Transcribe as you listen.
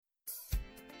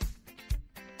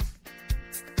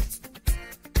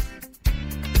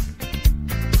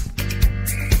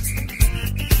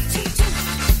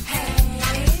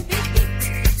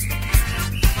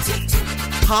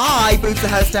Hi, boots the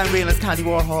house down, realist Candy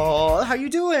Warhol. How you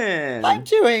doing? I'm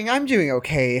doing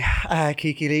okay,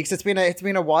 Kiki Leaks. It's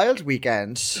been a wild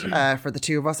weekend for the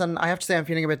two of us, and I have to say I'm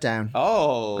feeling a bit down.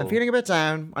 Oh. I'm feeling a bit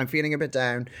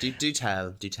down. Do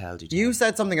tell. You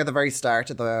said something at the very start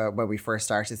of when we first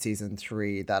started season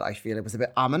 3 that I feel it was a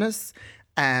bit ominous.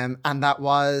 And that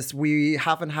was, we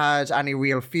haven't had any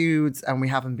real feuds and we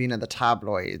haven't been in the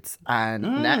tabloids. And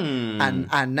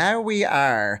now we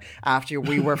are, after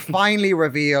we were finally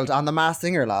revealed on The Masked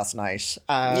Singer last night.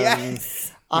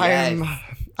 Yes.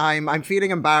 I'm feeling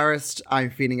embarrassed,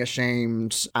 I'm feeling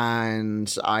ashamed,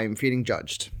 and I'm feeling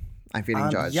judged.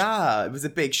 Yeah, it was a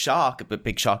big shock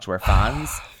to our fans.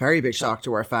 Very big shock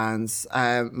to our fans.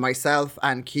 Myself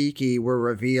and Kiki were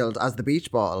revealed as the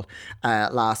beach ball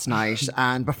last night.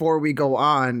 And before we go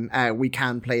on, we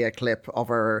can play a clip of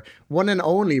our one and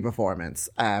only performance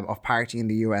of Party in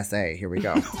the USA. Here we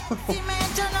go.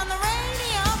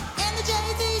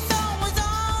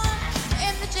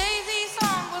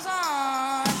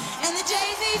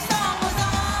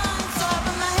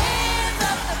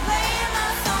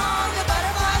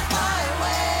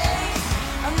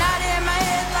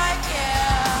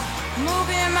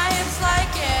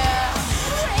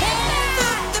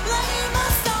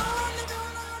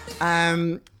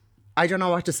 I don't know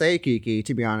what to say, Kiki,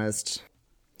 to be honest.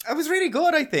 It was really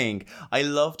good, I think. I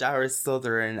loved our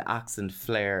southern accent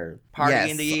flair. Party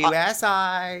in the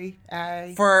USA.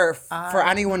 For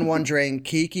anyone wondering,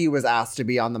 Kiki was asked to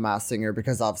be on The Masked Singer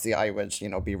because obviously I would,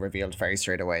 be revealed very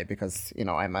straight away because,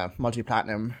 I'm a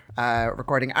multi-platinum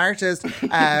recording artist.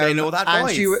 They know that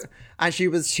voice. And she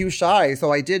was too shy,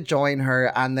 so I did join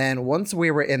her. And then once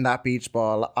we were in that beach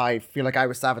ball, I feel like I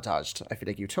was sabotaged. I feel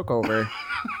like you took over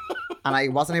and I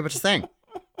wasn't able to sing.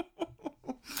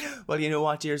 Well, you know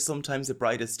what, dear? Sometimes the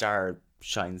brightest star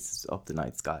shines up the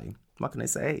night sky. What can I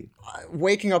say?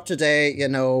 Waking up today,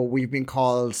 we've been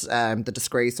called the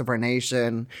disgrace of our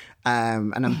nation,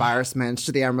 an embarrassment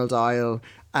to the Emerald Isle.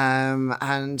 And,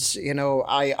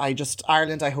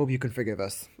 Ireland, I hope you can forgive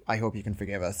us.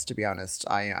 To be honest.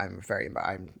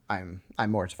 I'm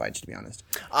mortified, to be honest.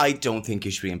 I don't think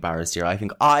you should be embarrassed here. I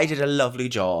think I did a lovely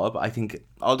job. I think,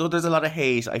 although there's a lot of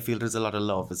hate, I feel there's a lot of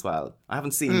love as well. I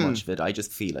haven't seen much of it. I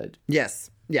just feel it. Yes.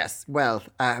 Well,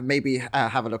 maybe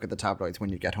have a look at the tabloids when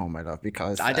you get home, my love,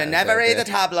 because... I never read the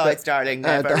tabloids, darling.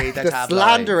 Never read the tabloids. The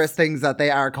slanderous things that they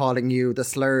are calling you, the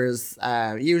slurs,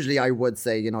 usually I would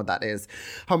say, that is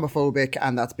homophobic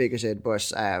and that's bigoted, but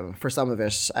for some of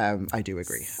it, I do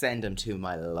agree. Send them to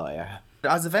my lawyer.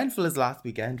 As eventful as last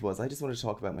weekend was, I just want to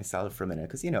talk about myself for a minute,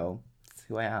 because, it's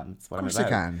who I am. It's what I'm about. Of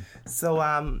course you can. So,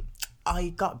 I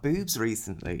got boobs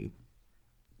recently.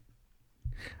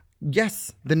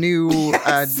 Yes, the new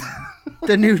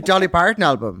the new Dolly Parton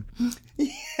album.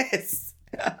 Yes.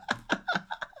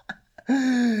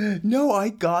 No, I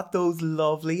got those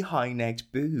lovely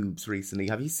high-necked boobs recently.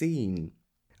 Have you seen?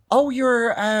 Oh,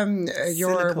 your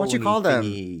what do you call them?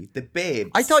 Thingy. The bibs.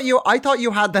 I thought you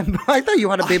had them. I thought you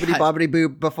had a bibbidi bobbidi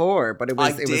boob before, but it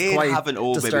was quite have an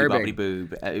old disturbing. bibbidi bobbidi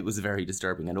boob. It was very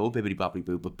disturbing, an old bibbidi bobbidi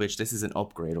boob. But bitch, this is an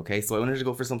upgrade. Okay, so I wanted to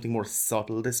go for something more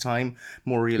subtle this time,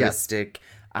 more realistic. Yes.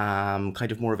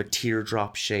 Kind of more of a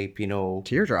teardrop shape,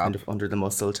 Teardrop? Kind of under the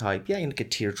muscle type. Yeah, like a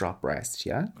teardrop breast,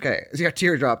 yeah? Okay, so your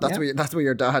teardrop, that's what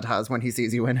your dad has when he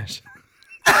sees you in it.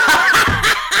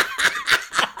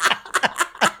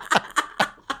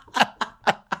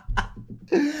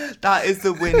 That is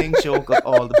the winning joke of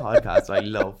all the podcasts. I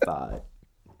love that.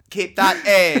 Keep that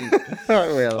in. I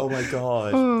will. Oh my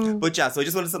god. But yeah, so I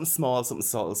just wanted something small, something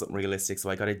subtle, something realistic. So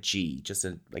I got a G, just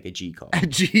a G cup. A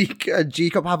G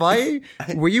cup. Have I?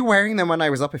 Were you wearing them when I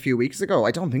was up a few weeks ago?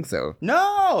 I don't think so.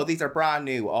 No, these are brand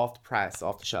new, off the press,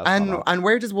 off the shelf. And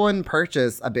where does one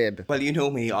purchase a bib? Well, you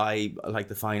know me, I like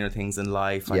the finer things in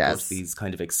life. I go to these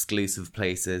kind of exclusive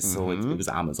places. So it was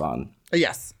Amazon.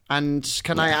 Yes. And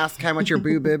can I ask how much your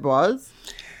boo bib was?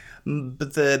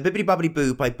 But the bibbidi bobbidi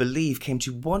boop, I believe, came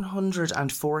to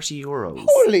 €140.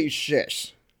 Holy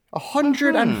shit!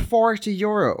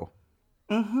 €140.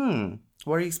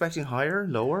 Were you expecting higher,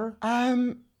 lower?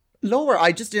 Lower.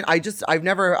 I've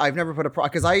never put a price,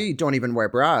 because I don't even wear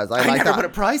bras. I never put a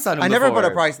price on them. I never put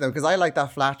a price on them because I like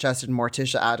that flat-chested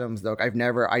Morticia Addams look. I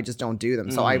just don't do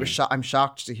them. So I'm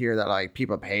shocked to hear that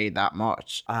people paid that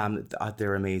much.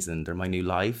 They're amazing. They're my new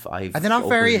life. And they're not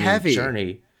very heavy.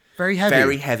 Journey. Very heavy.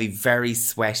 Very heavy, very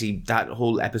sweaty. That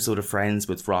whole episode of Friends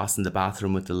with Ross in the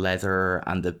bathroom with the leather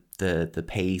and the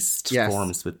paste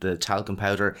forms with the talcum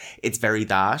powder. It's very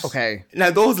that. Okay. Now,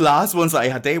 those last ones that I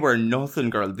had, they were nothing,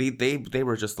 girl. They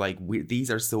were just like, these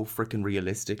are so freaking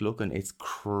realistic looking. It's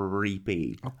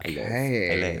creepy.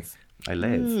 Okay. I live. I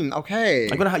live. Okay.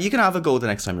 You can have a go the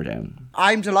next time you're down.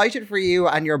 I'm delighted for you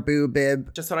and your boo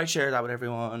bib. Just thought I'd share that with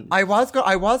everyone. I was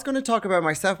going to talk about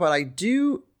myself, but I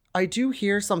do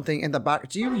hear something in the back.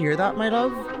 Do you hear that, my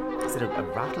love? Is it a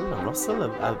rattle, a rustle,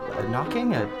 a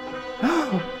knocking?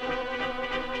 Oh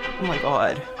my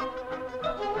God.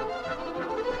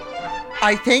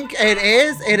 I think it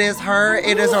is. It is her.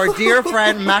 It is our dear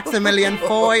friend Maximilian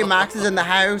Foy. Max is in the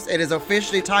house. It is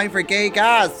officially time for gay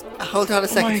gas. Hold on a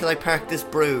second till I park this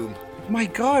broom. My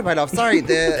God, my love. Sorry.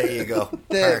 There you go.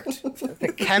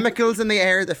 The chemicals in the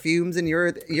air, the fumes in you're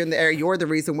in the air. You're the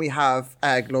reason we have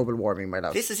global warming, my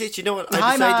love. This is it. You know what?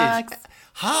 Hi, Max.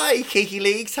 Hi, Kiki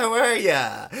Leaks. How are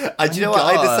ya? And you know what?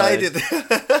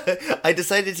 I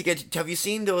decided to get. Have you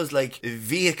seen those like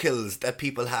vehicles that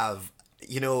people have?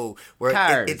 You know,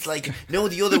 where it's like, no,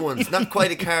 the other ones, not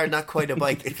quite a car, not quite a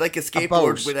bike. It's like a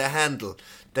skateboard with a handle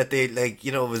that they like,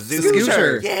 you know, zoom.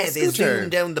 Scooter. Yeah, they zoom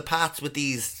down the paths with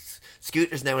these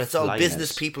scooters now, and it's all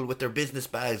business people with their business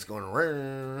bags going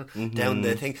down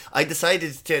the thing. I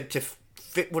decided to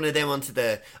fit one of them onto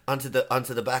the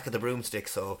back of the broomstick.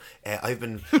 So I've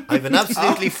been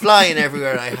absolutely flying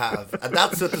everywhere I have, and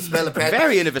that's what the smell of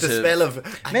very innovative. The smell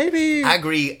of maybe that's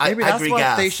what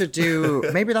gas. They should do.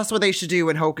 Maybe that's what they should do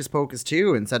in Hocus Pocus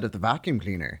 2 instead of the vacuum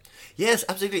cleaner. Yes,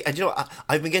 absolutely. And you know,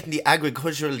 I've been getting the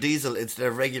agricultural diesel instead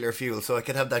of regular fuel, so I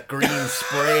can have that green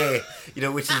spray. You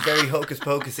know, which is very Hocus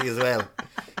Pocusy as well.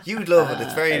 You'd love it.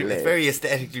 It's very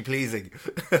aesthetically pleasing.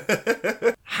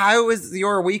 How is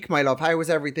your week, my love? How was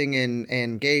everything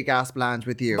in Gay Gas Land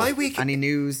with you? My week. Any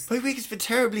news? My week has been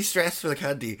terribly stressful,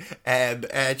 Candy. Do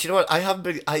you know what? I haven't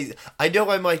been. I know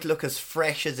I might look as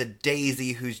fresh as a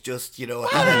daisy who's just, you know,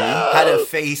 had a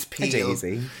face peel. A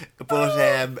daisy.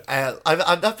 But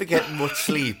I've not been getting much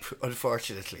sleep,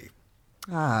 unfortunately.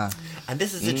 Ah. And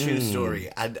this is a true story,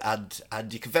 and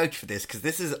you can vouch for this, because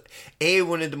this is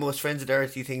one of the most friends of the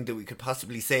earthy thing that we could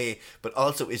possibly say, but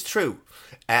also is true.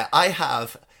 I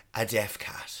have a deaf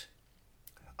cat.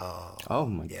 Oh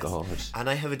my God! And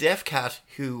I have a deaf cat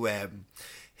who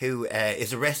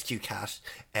is a rescue cat.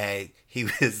 He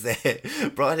was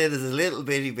brought in as a little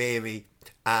bitty baby,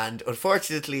 and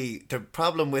unfortunately, the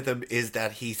problem with him is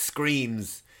that he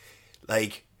screams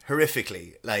like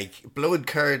horrifically, like blood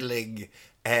curdling,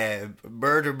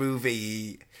 murder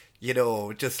movie, you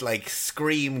know, just like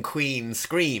scream queen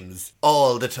screams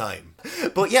all the time.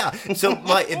 But yeah, so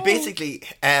my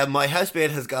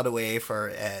housemate has got away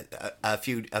for a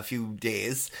few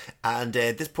days, and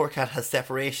this poor cat has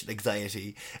separation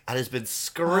anxiety and has been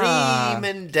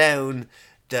screaming down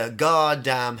the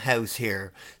goddamn house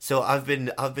here. So I've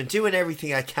been doing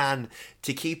everything I can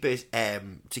to keep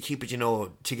it you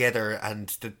know, together, and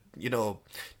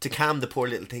to calm the poor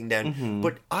little thing down.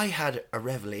 But I had a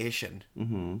revelation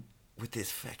with this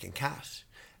fucking cat,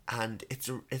 and it's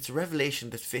a revelation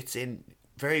that fits in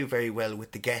very, very well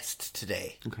with the guest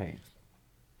today. Okay.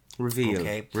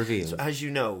 Reveal. So as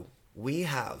you know, we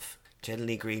have Jenna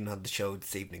Leigh Green on the show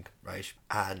this evening, right?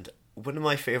 And one of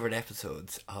my favourite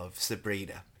episodes of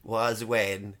Sabrina was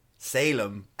when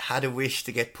Salem had a wish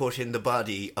to get put in the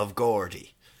body of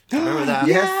Gordy. Remember that?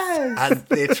 Yes! And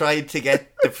they tried to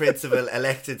get the principal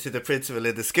elected to the principal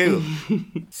in the school.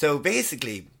 So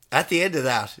basically, at the end of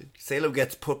that, Salem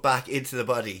gets put back into the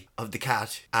body of the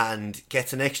cat and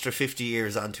gets an extra 50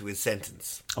 years onto his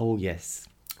sentence. Oh, yes.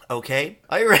 Okay?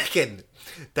 I reckon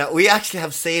that we actually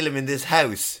have Salem in this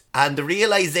house, and the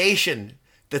realisation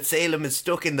that Salem is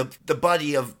stuck in the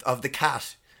body of the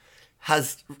cat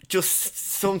has just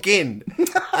sunk in.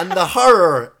 And the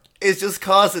horror is just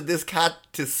causing this cat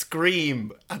to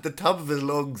scream at the top of his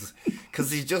lungs,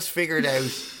 because he's just figured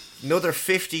out another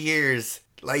 50 years,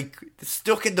 like,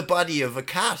 stuck in the body of a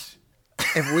cat.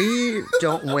 If we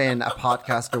don't win a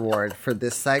podcast award for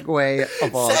this segue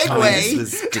of all time. This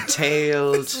was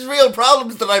detailed. This is real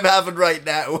problems that I'm having right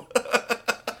now.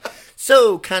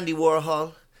 So, Candy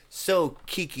Warhol, so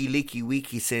Kiki Leaky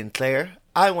Weeky Sinclair,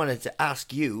 I wanted to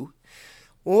ask you,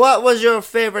 what was your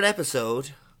favourite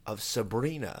episode of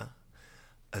Sabrina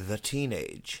the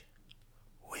Teenage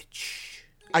Witch?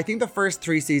 I think the first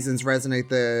 3 seasons resonate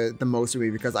the most with me,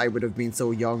 because I would have been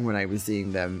so young when I was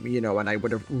seeing them, you know, and I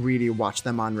would have really watched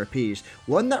them on repeat.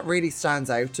 One that really stands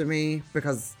out to me,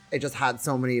 because it just had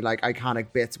so many like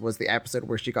iconic bits was the episode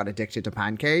where she got addicted to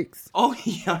pancakes. Oh,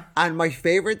 yeah. And my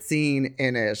favorite scene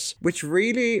in it, which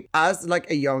really, as like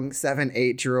a young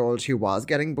 7-8-year-old who was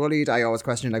getting bullied, I always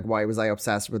questioned like, why was I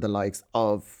obsessed with the likes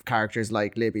of characters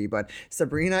like Libby? But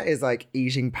Sabrina is like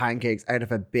eating pancakes out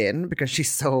of a bin because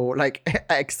she's so like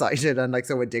excited and like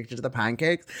so addicted to the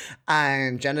pancakes.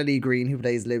 And Jenna Leigh Green, who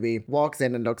plays Libby, walks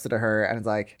in and looks at her and is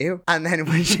like, ew. And then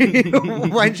when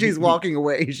she's walking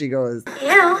away, she goes,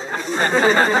 ew.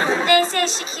 They say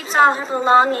she keeps all her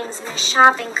belongings in a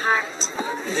shopping cart.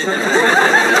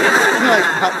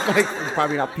 That's like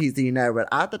probably not PC now, but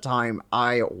at the time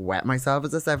I wet myself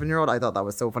as a 7-year-old. I thought that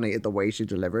was so funny, the way she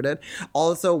delivered it.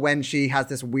 Also, when she has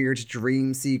this weird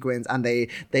dream sequence and they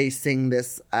sing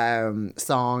this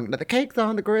song, like the cake's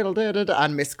on the griddle,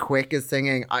 and Miss Quick is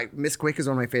singing. Miss Quick is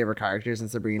one of my favorite characters in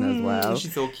Sabrina as well.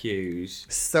 She's so cute.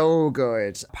 So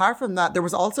good. Apart from that, there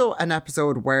was also an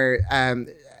episode where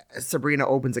Sabrina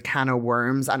opens a can of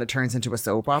worms and it turns into a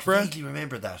soap opera. I vaguely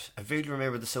remember that. I vaguely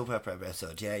remember the soap opera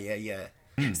episode. Yeah.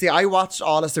 See, I watched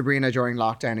all of Sabrina during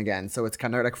lockdown again, so it's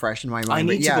kind of like fresh in my mind. I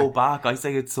need to go back. I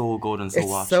say it's so good and so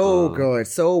watchable. It's so good,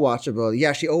 so watchable.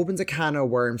 Yeah, she opens a can of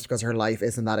worms because her life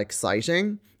isn't that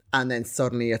exciting. And then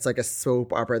suddenly it's like a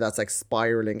soap opera that's like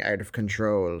spiraling out of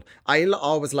control. I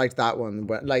always liked that one,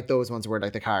 like those ones where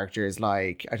like the characters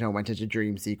like, I don't know, went into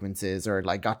dream sequences or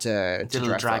like got to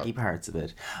little draggy parts of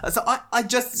it. So I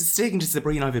just, sticking to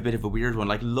Sabrina, I have a bit of a weird one.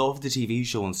 Like, loved the TV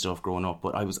show and stuff growing up,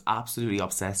 but I was absolutely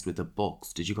obsessed with the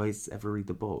books. Did you guys ever read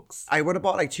the books? I would have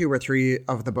bought like 2 or 3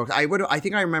 of the books. I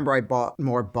think I remember I bought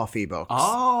more Buffy books.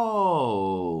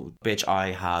 Oh, bitch,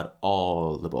 I had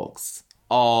all the books.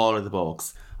 All of the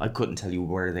books. I couldn't tell you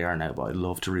where they are now, but I'd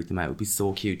love to read them out. It would be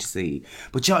so cute to see.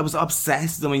 But yeah, I was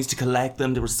obsessed with them. I used to collect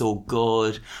them. They were so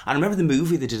good. And I remember the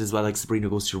movie they did as well, like Sabrina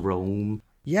Goes to Rome.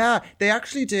 Yeah, they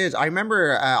actually did. I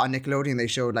remember on Nickelodeon they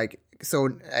showed like, so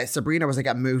Sabrina was like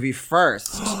a movie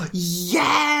first.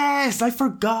 Yes, I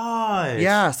forgot.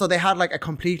 Yeah, so they had like a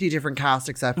completely different cast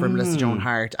except for Melissa Joan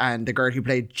Hart, and the girl who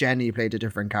played Jenny played a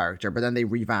different character, but then they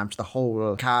revamped the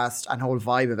whole cast and whole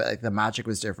vibe of it. Like the magic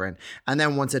was different. And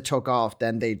then once it took off,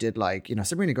 then they did like, you know,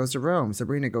 Sabrina Goes to Rome,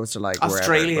 Sabrina Goes to like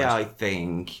Australia, wherever, I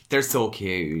think. They're so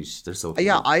cute. They're so cute.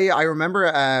 Yeah, I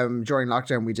remember during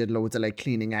lockdown we did loads of like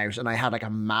cleaning out, and I had like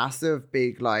a massive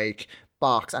big like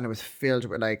box and it was filled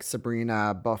with like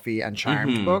Sabrina, Buffy and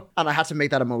Charmed book, and I had to make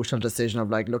that emotional decision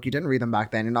of like, look, you didn't read them back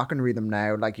then, you're not going to read them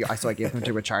now, like so I gave them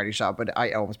to a charity shop, but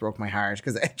I almost broke my heart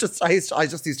because I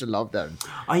just used to love them.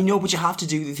 I know, but you have to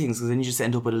do the things because then you just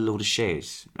end up with a load of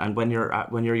shit, and when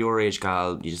you're your age,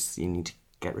 gal, you need to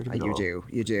get rid of it all.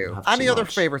 You do. Any other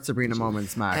favourite Sabrina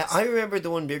moments, Max? I remember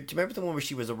the one. Do you remember the one where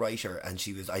she was a writer and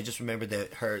she was? I just remember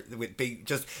her with big,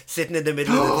 just sitting in the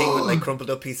middle of the thing with like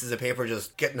crumpled up pieces of paper,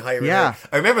 just getting higher. Yeah,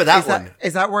 I remember that one.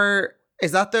 Is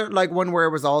that the like one where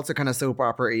it was also kind of soap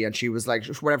opera-y and she was like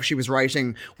whatever she was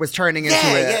writing was turning into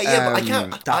but I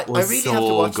can't. I really have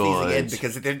to watch good. these again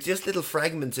because they're just little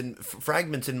fragments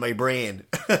in my brain.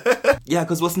 Yeah,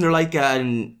 because wasn't there like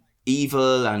an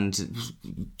evil and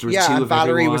there was two and of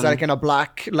Valerie everyone. was like in a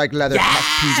black like leather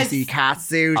PVC cat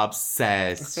suit.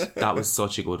 Obsessed. That was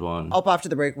such a good one. Up after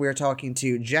the break, we are talking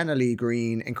to Jenna Leigh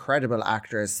Green, incredible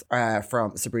actress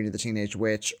from Sabrina the Teenage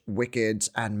Witch, Wicked,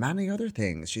 and many other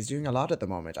things. She's doing a lot at the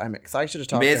moment. I'm excited to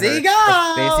talk to her.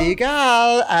 Busy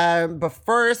gal. But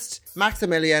first,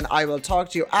 Maximilian, I will talk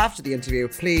to you after the interview.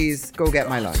 Please go get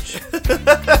my lunch.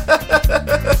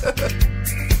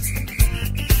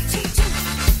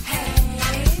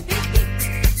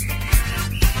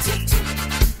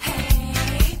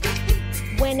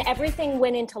 When everything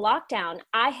went into lockdown,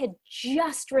 I had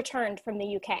just returned from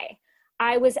the UK.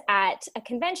 I was at a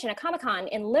convention, a Comic-Con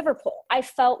in Liverpool. I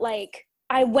felt like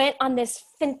I went on this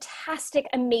fantastic,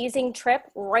 amazing trip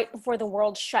right before the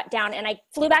world shut down. And I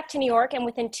flew back to New York, and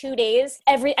within 2 days,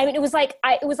 it was like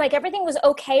everything was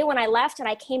okay when I left, and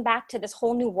I came back to this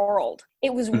whole new world.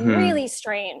 It was really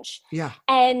strange. Yeah.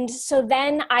 And so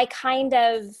then I kind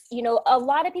of, a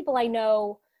lot of people I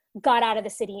know got out of the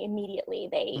city immediately.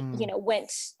 They, went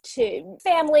to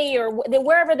family or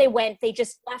wherever they went, they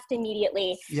just left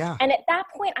immediately. Yeah. And at that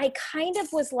point, I kind of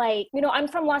was like, I'm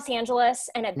from Los Angeles.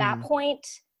 And at that point,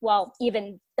 well,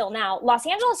 even till now, Los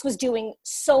Angeles was doing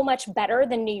so much better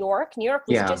than New York. New York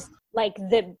was just like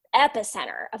the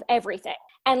epicenter of everything.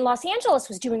 And Los Angeles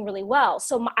was doing really well.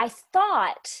 So I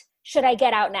thought, should I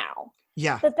get out now?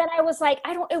 Yeah. But then I was like,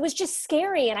 it was just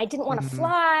scary and I didn't want to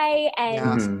fly.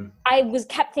 And I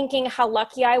kept thinking how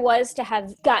lucky I was to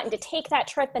have gotten to take that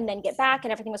trip and then get back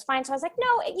and everything was fine. So I was like,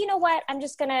 no, you know what? I'm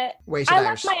just going to wait. I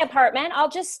left my apartment.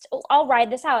 I'll ride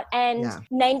this out. And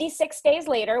 96 days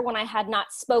later, when I had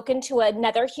not spoken to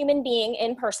another human being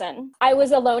in person, I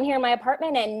was alone here in my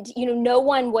apartment and, no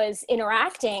one was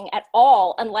interacting at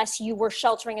all unless you were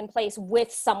sheltering in place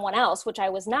with someone else, which I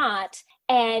was not.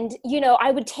 And,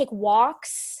 I would take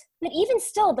walks, but even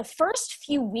still, the first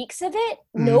few weeks of it,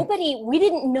 we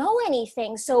didn't know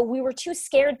anything. So we were too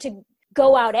scared to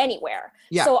go out anywhere.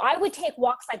 Yeah. So I would take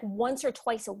walks like once or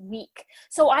twice a week.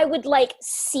 So I would like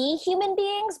see human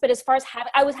beings, but as far as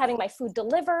I was having my food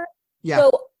delivered. Yeah.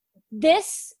 So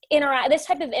this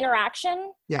type of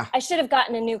interaction, I should have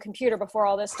gotten a new computer before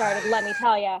all this started, let me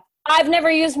tell you. I've never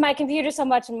used my computer so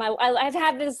much I've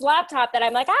had this laptop that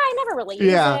I'm like, I never really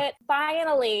use it.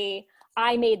 Finally,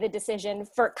 I made the decision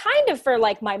for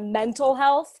like my mental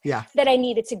health that I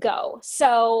needed to go.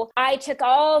 So I took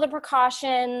all the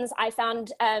precautions. I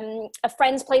found a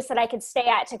friend's place that I could stay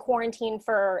at to quarantine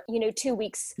for, 2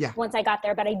 weeks once I got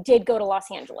there. But I did go to Los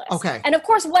Angeles. Okay. And of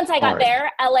course, once I got there,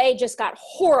 LA just got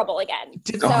horrible again.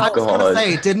 I was going to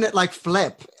say, didn't it like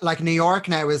flip? Like New York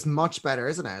now is much better,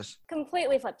 isn't it?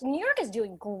 Completely flipped. New York is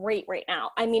doing great right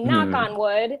now. I mean, knock on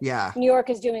wood. Yeah. New York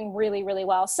is doing really, really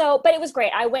well. But it was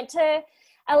great. I went to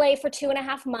LA for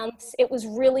 2.5 months. It was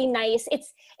really nice.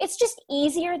 It's just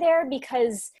easier there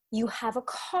because you have a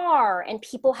car and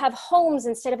people have homes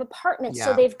instead of apartments. Yeah.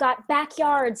 So they've got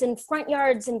backyards and front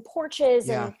yards and porches.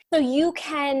 And so you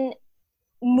can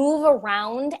move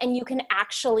around and you can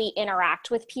actually interact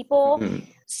with people. Mm-hmm.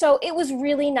 So it was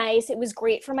really nice. It was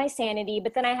great for my sanity,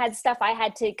 but then I had stuff I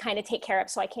had to kind of take care of.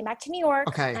 So I came back to New York.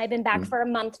 Okay. I've been back for a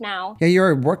month now. Yeah,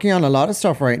 you're working on a lot of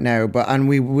stuff right now, and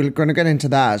we're going to get into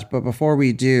that. But before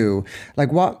we do,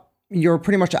 you're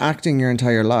pretty much acting your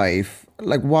entire life.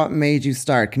 Like, what made you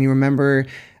start? Can you remember,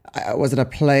 was it a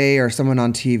play or someone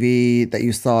on TV that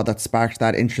you saw that sparked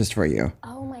that interest for you?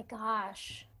 Oh my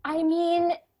gosh. I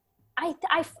mean, I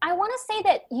want to say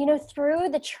that, through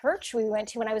the church we went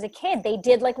to when I was a kid, they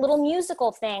did like little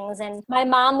musical things. And my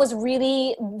mom was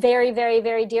really very, very,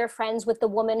 very dear friends with the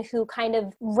woman who kind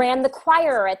of ran the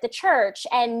choir at the church.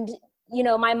 And,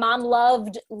 my mom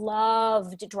loved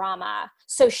drama.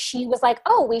 So she was like,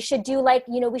 oh, we should do a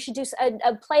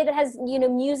play that has,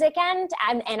 music and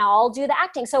I'll do the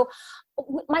acting. So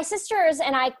my sisters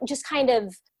and I just kind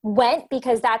of went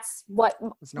because that's what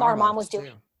our mom was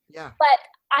doing. Yeah. But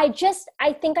I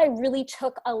think I really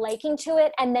took a liking to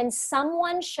it. And then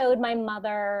someone showed my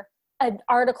mother an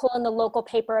article in the local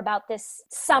paper about this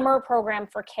summer program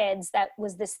for kids that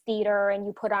was this theater and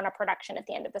you put on a production at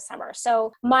the end of the summer.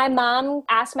 So my mom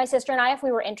asked my sister and I if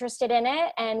we were interested in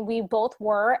it, and we both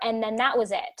were. And then that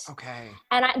was it. Okay.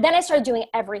 And then I started doing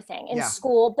everything in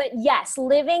school. But yes,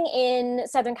 living in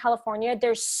Southern California,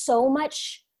 there's so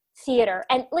much theater,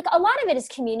 and like a lot of it is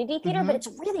community theater, but it's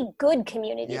really good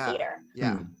community theater.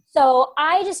 Yeah. So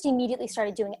I just immediately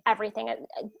started doing everything,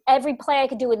 every play I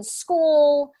could do in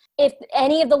school. If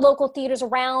any of the local theaters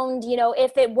around,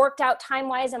 if it worked out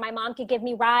time-wise and my mom could give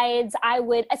me rides,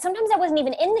 sometimes I wasn't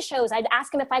even in the shows. I'd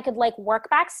ask him if I could like work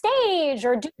backstage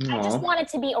or I just wanted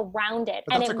to be around it.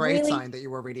 But that's a great sign that you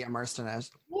were really immersed in it.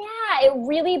 Yeah, it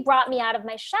really brought me out of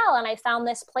my shell. And I found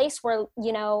this place where,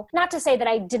 not to say that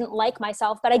I didn't like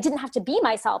myself, but I didn't have to be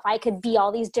myself. I could be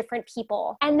all these different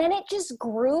people. And then it just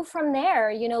grew from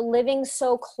there, living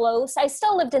so close. I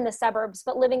still lived in the suburbs,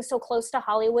 but living so close to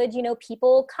Hollywood,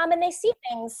 people come and they see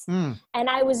things. And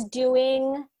I was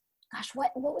doing,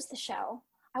 what was the show?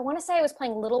 I want to say I was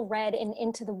playing Little Red in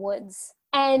Into the Woods.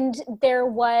 And there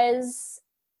was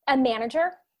a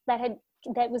manager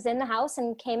that was in the house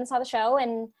and came and saw the show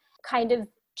and kind of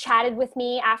chatted with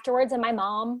me afterwards, and my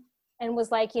mom, and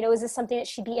was like, is this something that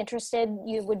she'd be interested?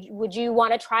 Would you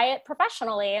want to try it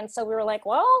professionally? And so we were like,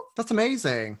 well, that's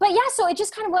amazing. But yeah, so it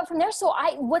just kind of went from there. So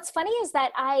what's funny is that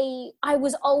I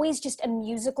was always just a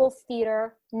musical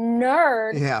theater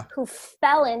nerd who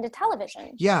fell into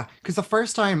television. Yeah, because the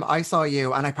first time I saw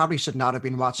you, and I probably should not have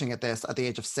been watching at the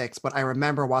age of 6, but I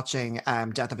remember watching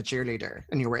Death of a Cheerleader,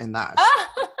 and you were in that.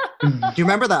 Do you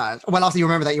remember that? Well, also you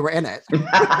remember that you were in it.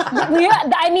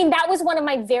 I mean, that was one of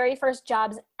my very first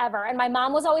jobs ever. And my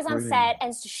mom was always on set,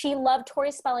 and she loved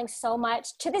Tori Spelling so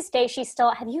much. To this day,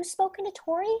 have you spoken to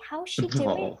Tori? How's she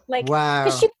doing? Wow.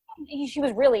 She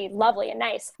was really lovely and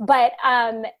nice. But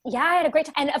I had a great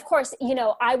time. And of course,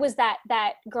 I was that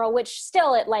girl, which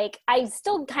still I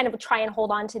still kind of try and hold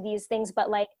on to these things,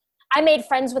 but like, I made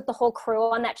friends with the whole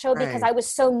crew on that show because I was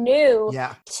so new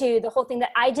to the whole thing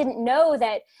that I didn't know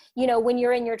that, you know, when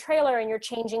you're in your trailer and you're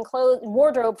changing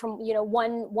wardrobe from, you know,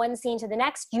 one scene to the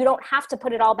next, you don't have to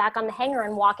put it all back on the hanger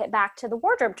and walk it back to the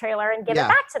wardrobe trailer and give it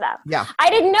back to them. Yeah. I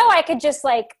didn't know I could just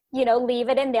like, you know, leave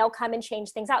it and they'll come and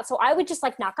change things out. So I would just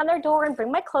like knock on their door and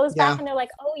bring my clothes back and they're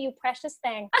like, oh, you precious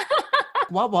thing.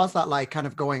 What was that like, kind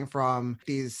of going from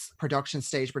these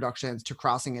stage productions to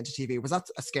crossing into TV? Was that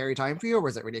a scary time for you, or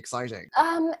was it really exciting?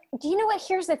 Do you know what?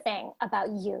 Here's the thing about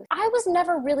youth. I was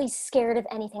never really scared of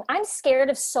anything. I'm scared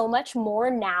of so much more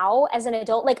now as an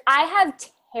adult. Like, I have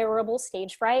terrible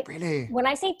stage fright. Really? When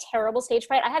I say terrible stage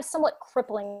fright, I have somewhat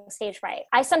crippling stage fright.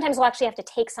 I sometimes will actually have to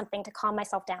take something to calm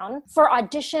myself down for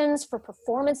auditions, for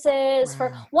performances,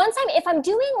 for if I'm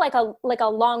doing like a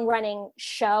long running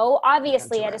show,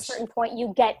 obviously at a certain point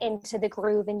you get into the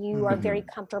groove and you are very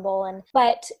comfortable.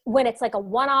 But when it's like a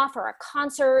one-off or a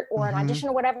concert or an audition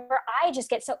or whatever, I just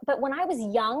get but when I was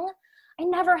young, I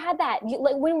never had that.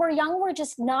 Like, when we're young, we're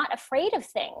just not afraid of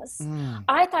things.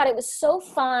 I thought it was so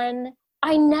fun.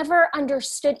 I never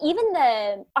understood, even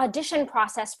the audition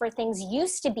process for things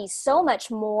used to be so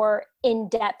much more in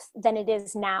depth than it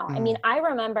is now. I mean, I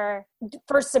remember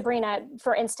for Sabrina,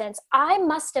 for instance, I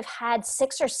must have had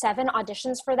 6 or 7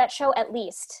 auditions for that show at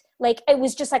least. Like, it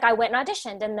was just like I went and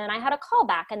auditioned and then I had a call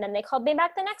back and then they called me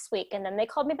back the next week and then they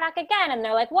called me back again and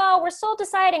they're like, well, we're still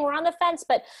deciding, we're on the fence,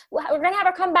 but we're going to have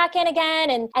her come back in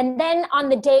again. And then on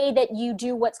the day that you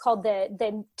do what's called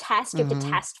the test, you have to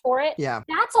test for it. Yeah.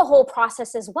 That's a whole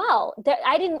process as well.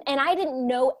 I didn't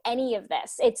know any of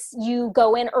this. It's, you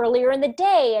go in earlier in the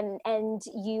day and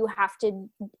you have to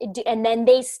do, and then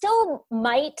they still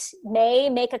may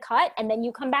make a cut and then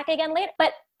you come back again later.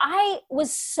 But I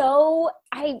was so,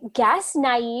 I guess,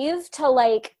 naive to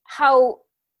like how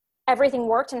everything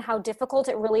worked and how difficult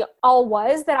it really all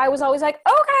was, that I was always like,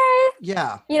 okay.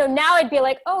 Yeah. You know, now I'd be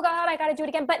like, oh God, I got to do it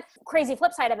again. But crazy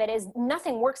flip side of it is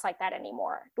nothing works like that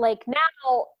anymore. Like,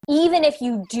 now, even if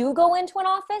you do go into an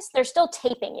office, they're still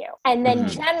taping you. And then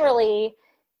generally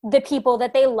the people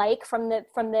that they like from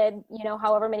the, you know,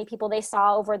 however many people they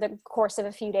saw over the course of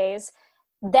a few days,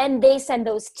 then they send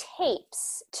those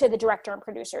tapes to the director and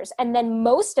producers. And then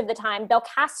most of the time they'll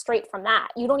cast straight from that.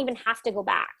 You don't even have to go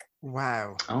back.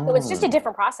 Wow. So it's just a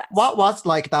different process. What was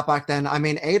like that back then? I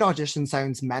mean, 8 auditions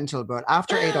sounds mental, but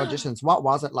after 8 auditions, what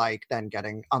was it like then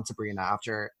getting on Sabrina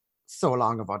after so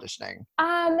long of auditioning?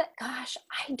 Gosh,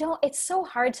 it's so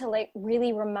hard to like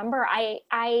really remember.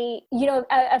 You know,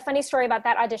 a funny story about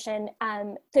that audition,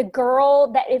 the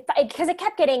girl that, because it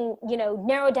kept getting, you know,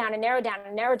 narrowed down and narrowed down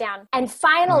and narrowed down. And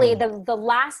finally the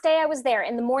last day I was there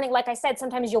in the morning, like I said,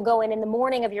 sometimes you'll go in the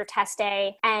morning of your test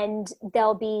day and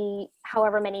there'll be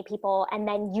however many people. And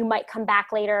then you might come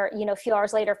back later, you know, a few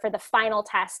hours later for the final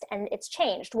test and it's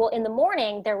changed. Well, in the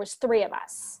morning there was 3 of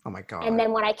us. Oh my God. And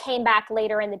then when I came back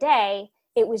later in the day,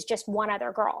 it was just one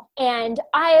other girl. And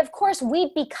of course,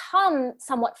 we'd become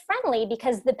somewhat friendly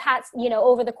because you know,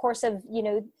 over the course of, you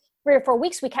know, 3 or 4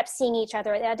 weeks, we kept seeing each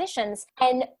other at the auditions.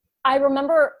 And I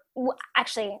remember,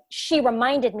 actually, she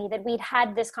reminded me that we'd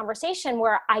had this conversation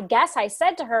where I guess I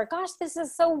said to her, gosh, this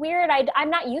is so weird. I'm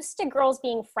not used to girls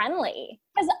being friendly.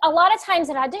 Because a lot of times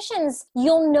at auditions,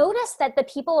 you'll notice that the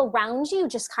people around you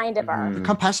just kind of are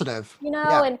competitive, you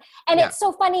know, and it's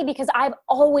so funny because I've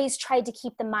always tried to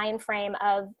keep the mind frame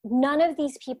of none of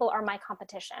these people are my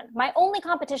competition. My only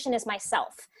competition is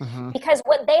myself, because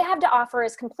what they have to offer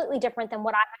is completely different than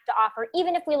what I have to offer,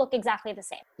 even if we look exactly the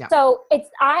same. Yeah. So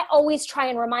I always try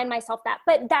and remind myself that,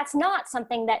 but that's not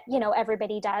something that, you know,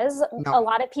 everybody does. No. A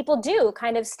lot of people do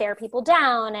kind of stare people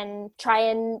down and try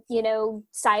and, you know,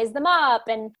 size them up.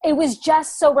 And it was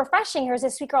just so refreshing. Here's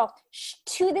this sweet girl.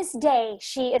 To this day,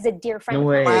 she is a dear friend. No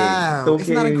way. Wow. So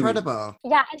isn't that incredible?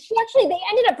 Yeah. And they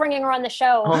ended up bringing her on the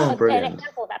show in a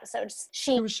handful of episodes.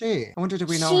 Who was she? I wonder, did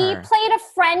we know her? She played a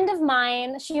friend of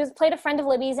mine. She played a friend of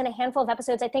Libby's in a handful of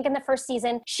episodes, I think in the first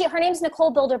season. Her name's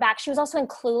Nicole Bilderback. She was also in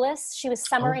Clueless. She was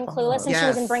Summer in Clueless, and she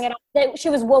was in Bring It On. She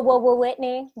was Whoa, Whoa, Whoa,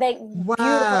 Whitney.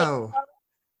 Wow.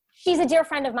 She's a dear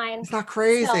friend of mine. Is that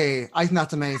crazy? I think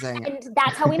that's amazing. And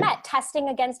that's how we met, testing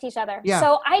against each other. Yeah.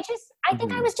 So I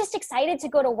think I was just excited to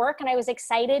go to work, and I was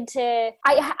excited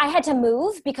I had to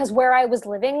move because where I was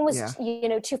living was, you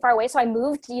know, too far away. So I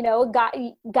moved, you know, got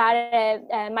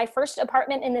my first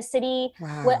apartment in the city.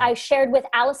 Wow. I shared with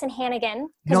Allison Hannigan.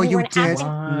 No, you did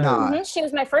not. She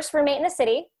was my first roommate in the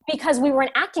city. because we were in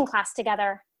acting class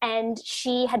together, and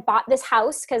she had bought this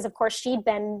house because, of course, she'd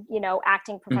been,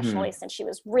 acting professionally since she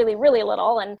was really, really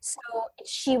little. And so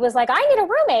she was like, I need a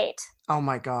roommate. Oh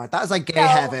my God. That is like gay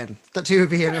heaven. The two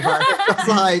of you in a bar. It's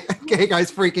like gay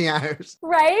guys freaking out.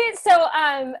 Right. So,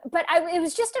 it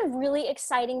was just a really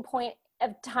exciting point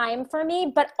of time for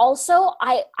me, but also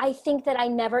I think that I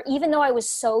never, even though I was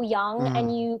so young,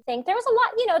 and you think there's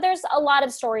a lot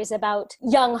of stories about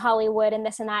young Hollywood and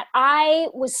this and that. I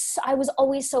was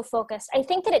always so focused. I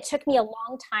think that it took me a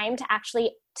long time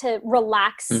to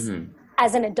relax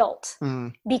as an adult,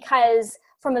 because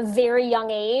from a very young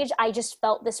age, I just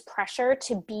felt this pressure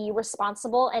to be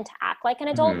responsible and to act like an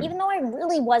adult, even though I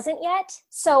really wasn't yet.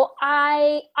 So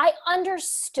I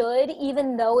understood,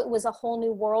 even though it was a whole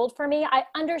new world for me, I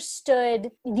understood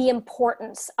the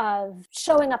importance of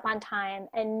showing up on time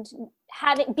and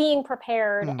being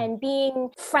prepared and being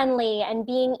friendly and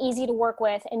being easy to work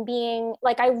with and being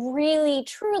like, I really,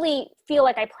 truly feel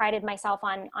like I prided myself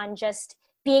on just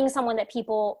being someone that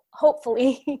people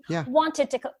hopefully wanted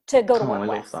to go to work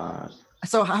with.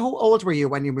 So how old were you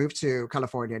when you moved to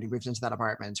California and you moved into that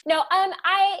apartment? No,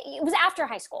 it was after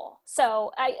high school.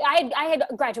 So I had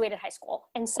graduated high school.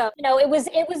 And so, it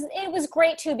was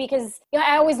great too, because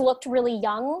I always looked really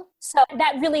young. So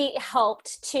that really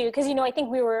helped too, because I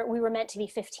think we were meant to be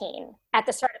 15 at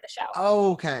the start of the show.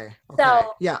 Oh, okay.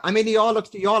 So yeah, I mean, you all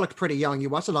looked pretty young. You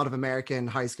watch a lot of American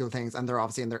high school things, and they're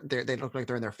obviously they look like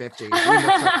they're in their 50s.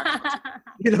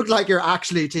 You look like you're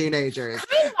actually teenagers.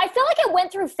 I feel like it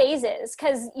went through phases,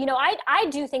 because I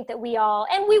do think that we all,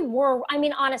 and we were, I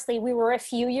mean, honestly, we were a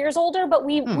few years older, but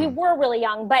we were really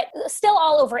young, but still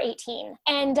all over 18.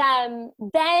 And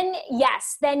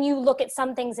then you look at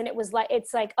some things and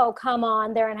it's like, oh, come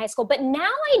on, they're in high school. But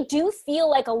now I do feel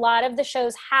like a lot of the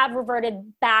shows have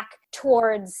reverted back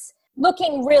towards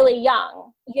looking really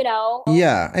young,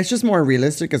 Yeah, it's just more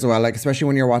realistic as well. Like, especially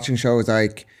when you're watching shows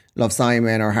like Love,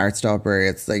 Simon or Heartstopper,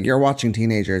 it's like you're watching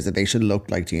teenagers that they should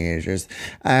look like teenagers.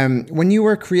 When you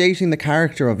were creating the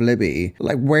character of Libby,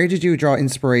 like, where did you draw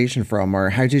inspiration from, or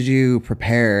how did you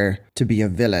prepare to be a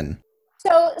villain?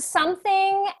 So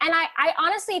something, and I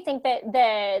honestly think that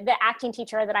the acting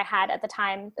teacher that I had at the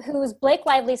time, who was Blake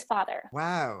Lively's father.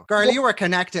 Wow. Girl, you were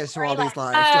connected to all these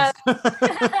lives.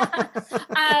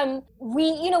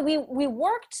 We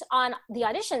worked on the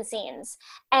audition scenes,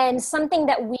 and something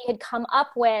that we had come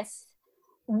up with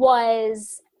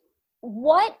was,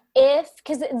 what if,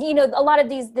 because a lot of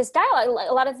this dialogue,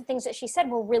 a lot of the things that she said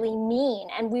were really mean,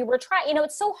 and we were trying,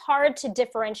 it's so hard to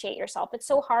differentiate yourself. It's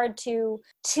so hard to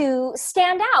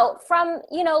stand out from,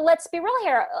 let's be real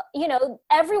here,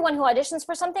 everyone who auditions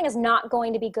for something is not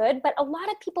going to be good, but a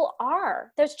lot of people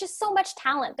are. There's just so much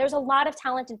talent. There's a lot of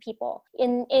talented people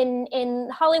in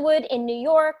Hollywood, in New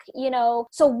York,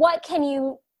 so what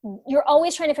can you're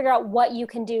always trying to figure out what you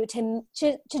can do to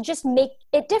just make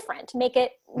it different, make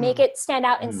it stand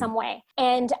out in some way.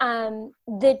 And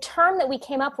the term that we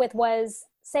came up with was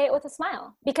say it with a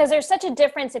smile, because there's such a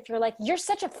difference if you're like, you're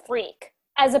such a freak,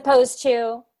 as opposed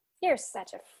to you're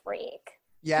such a freak.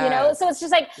 Yeah. So it's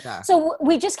just like, so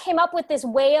we just came up with this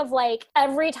way of like,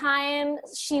 every time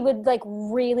she would like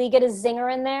really get a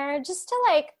zinger in there, just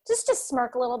to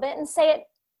smirk a little bit and say it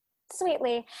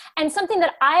sweetly. And something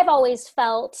that I've always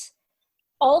felt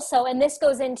also, and this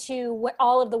goes into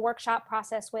all of the workshop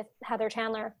process with Heather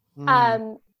Chandler,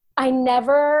 I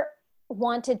never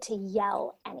wanted to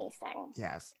yell anything.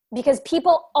 Yes. Because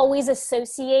people always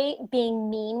associate being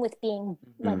mean with being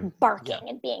like barking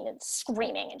and being and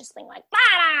screaming and just being like,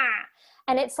 ah!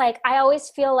 And it's like, I always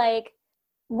feel like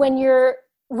when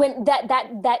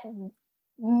that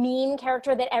mean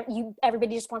character that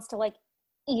everybody just wants to like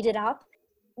eat it up,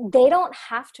 they don't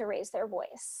have to raise their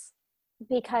voice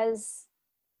because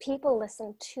people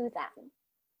listen to them.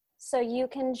 So you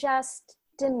can just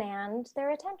demand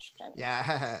their attention.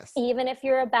 Yes. Even if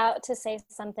you're about to say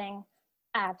something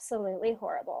absolutely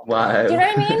horrible. Wow. Do you know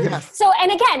what I mean? Yes. So,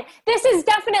 and again, this is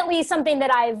definitely something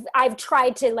that I've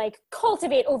tried to like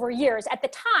cultivate over years. At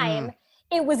the time,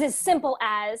 it was as simple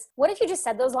as, what if you just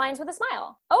said those lines with a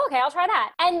smile? Oh, okay, I'll try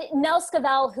that. And Nell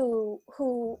Scovell,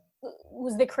 who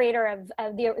was the creator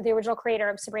of the original creator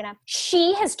of Sabrina,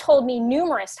 she has told me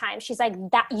numerous times, she's like,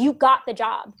 that you got the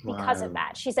job because of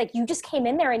that. She's like, you just came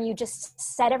in there and you just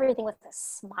said everything with a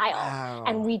smile. Wow.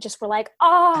 And we just were like,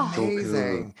 oh,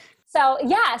 amazing. So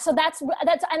yeah, so that's,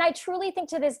 and I truly think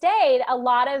to this day, a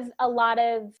lot of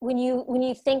when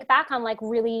you think back on like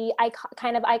really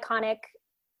kind of iconic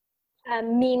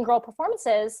mean girl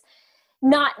performances,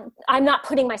 I'm not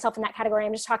putting myself in that category.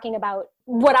 I'm just talking about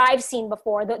what I've seen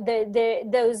before.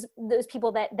 Those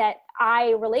people that I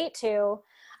relate to.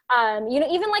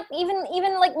 Even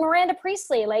like Miranda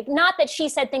Priestley, like, not that she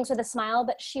said things with a smile,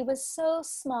 but she was so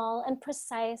small and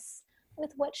precise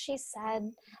with what she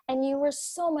said, and you were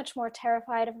so much more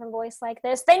terrified of her voice like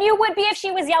this than you would be if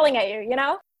she was yelling at you, you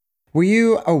know? Were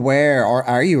you aware, or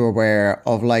are you aware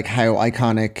of like how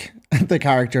iconic the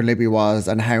character Libby was,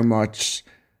 and how much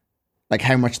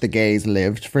the gays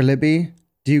lived for Libby?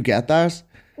 Do you get that?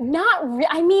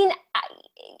 I mean,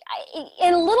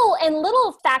 in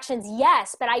little factions,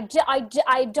 yes, but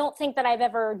I don't think that I've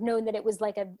ever known that it was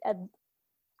like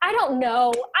I don't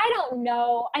know.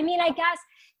 I mean, I guess,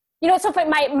 you know, so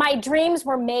my dreams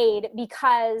were made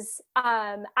because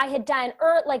I had done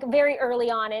very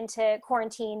early on into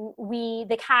quarantine.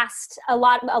 The cast,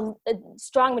 a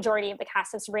strong majority of the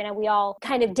cast of Sabrina, we all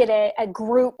kind of did a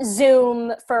group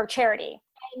Zoom for charity.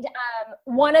 And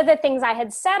one of the things I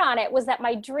had said on it was that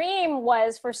my dream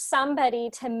was for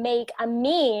somebody to make a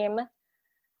meme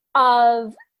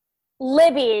of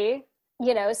Libby,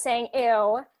 you know, saying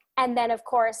ew. And then, of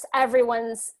course,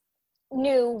 everyone's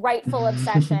new rightful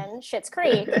obsession, Schitt's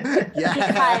Creek.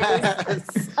 Yes.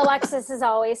 Because Alexis is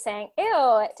always saying,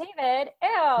 ew, David,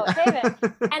 ew,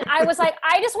 David. And I was like,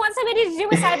 I just want somebody to do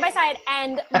a side by side.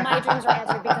 And my dreams were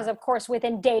answered because, of course,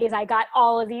 within days, I got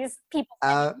all of these people.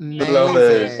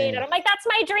 Amazing. I'm like, that's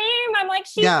my dream. I'm like,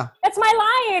 that's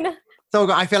my line. So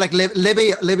good. I feel like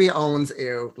Libby owns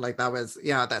you. Like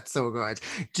that's so good.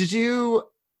 Did you...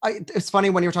 it's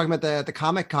funny when you were talking about the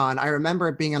Comic-Con, I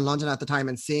remember being in London at the time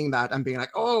and seeing that and being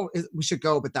like, we should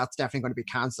go, but that's definitely going to be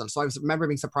cancelled. So I remember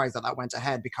being surprised that went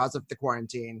ahead because of the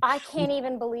quarantine. I can't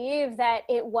even believe that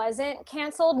it wasn't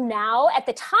cancelled now. At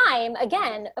the time,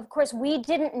 again, of course, we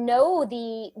didn't know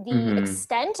the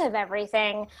extent of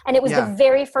everything. And it was the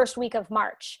very first week of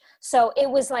March. So it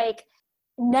was like,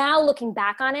 now looking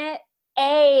back on it,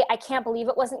 A, I can't believe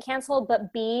it wasn't canceled,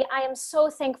 but B, I am so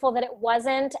thankful that it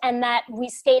wasn't and that we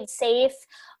stayed safe.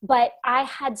 But I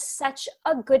had such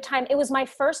a good time. It was my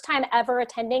first time ever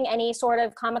attending any sort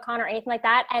of Comic-Con or anything like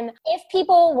that. And if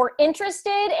people were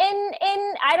interested in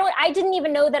I didn't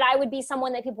even know that I would be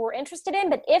someone that people were interested in.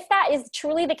 But if that is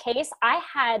truly the case, I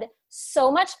had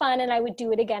so much fun and I would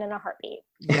do it again in a heartbeat.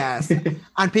 Yes.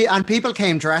 and people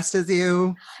came dressed as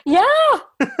you. Yeah.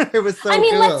 It was so I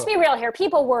mean, cool. let's be real here.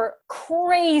 People were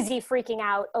crazy freaking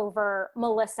out over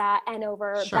Melissa and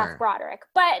over Beth Broderick.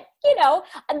 But, you know,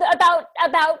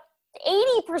 about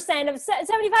 80% of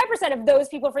 75% of those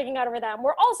people freaking out over them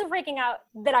were also freaking out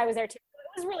that I was there too.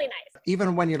 It was really nice.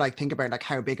 Even when you like think about like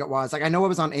how big it was, like I know it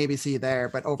was on ABC there,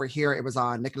 but over here it was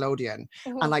on Nickelodeon.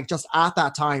 And like just at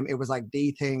that time, it was like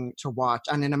the thing to watch.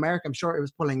 And in America, I'm sure it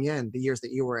was pulling in the years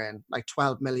that you were in, like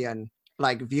 12 million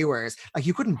like viewers. Like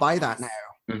you couldn't buy that now.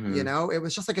 You know, it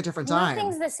was just like a different time.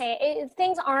 Nothing's the same.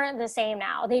 Things aren't the same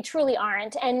now. They truly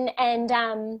aren't. And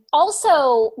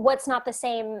also what's not the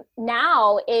same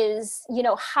now is, you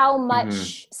know, how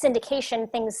much syndication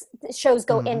shows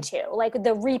go into, like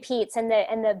the repeats and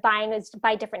the buying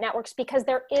by different networks, because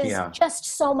there is just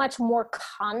so much more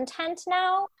content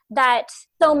now that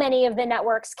so many of the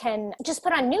networks can just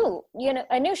put on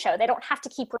a new show. They don't have to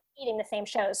keep repeating the same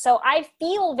shows. So I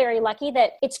feel very lucky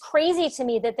that it's crazy to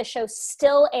me that the show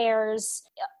still airs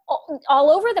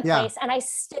all over the place. And I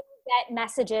still get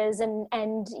messages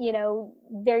and, you know,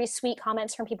 very sweet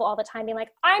comments from people all the time being like,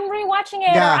 I'm rewatching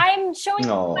it, or I'm showing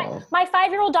my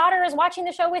 5-year-old daughter is watching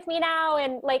the show with me now.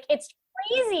 And like, it's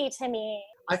crazy to me.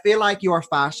 I feel like your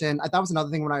fashion, that was another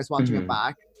thing when I was watching it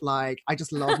back. Like, I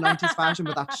just love 90s fashion,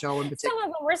 but that show in particular. Some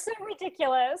of them were so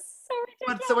ridiculous.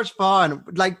 But so much fun.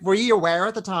 Like, were you aware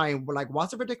at the time? Like,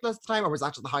 was it ridiculous at the time, or was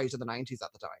that just the height of the 90s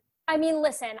at the time? I mean,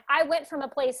 listen, I went from a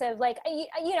place of like,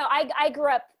 you know, I grew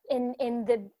up in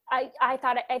the,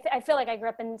 I feel like I grew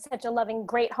up in such a loving,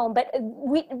 great home, but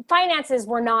finances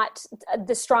were not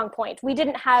the strong point. We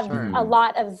didn't have a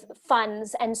lot of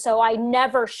funds. And so I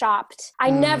never shopped. I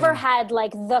never had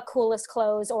like the coolest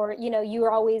clothes, or, you know, you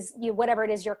were always, whatever it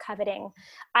is you're coveting.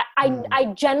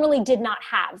 I generally did not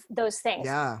have those things.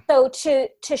 Yeah. So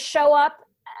to show up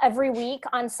every week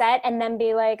on set and then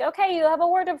be like, okay, you have a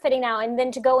wardrobe fitting now. And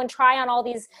then to go and try on all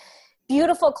these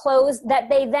beautiful clothes that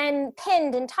they then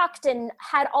pinned and tucked and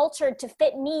had altered to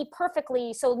fit me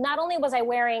perfectly. So not only was I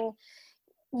wearing,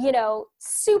 you know,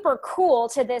 super cool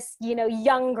to this, you know,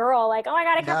 young girl, like, oh my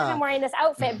God, I can't believe I'm wearing this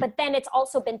outfit. But then it's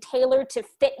also been tailored to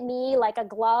fit me like a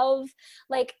glove.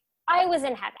 Like, I was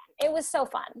in heaven. It was so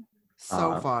fun.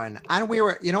 So fun. And we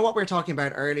were, you know what we were talking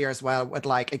about earlier as well, with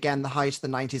like, again, the height of the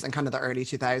 90s and kind of the early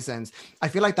 2000s. I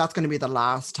feel like that's going to be the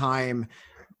last time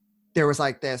there was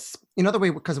like this, you know, the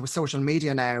way, because with social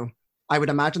media now, I would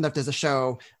imagine that if there's a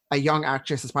show a young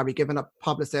actress is probably given a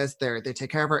publicist, they take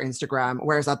care of her Instagram.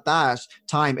 Whereas at that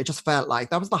time, it just felt like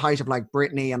that was the height of like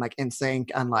Britney and like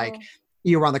NSYNC and like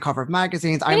you were on the cover of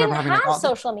magazines. I We remember didn't having have like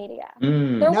social media.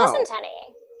 Mm, There No. wasn't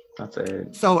any. that's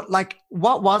it. so like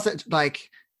what was it like?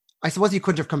 I suppose you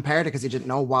couldn't have compared it because you didn't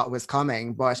know what was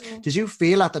coming, but did you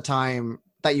feel at the time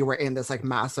that you were in this like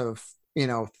massive, you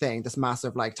know, thing, this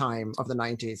massive like time of the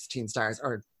 90s teen stars?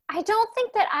 Or I don't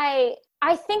think that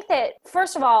I think that,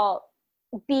 first of all,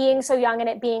 being so young and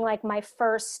it being like my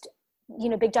first, you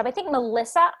know, big job, I think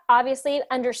Melissa obviously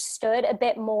understood a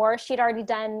bit more. She'd already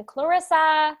done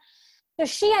Clarissa. So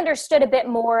she understood a bit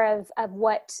more of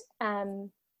what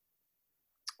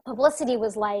publicity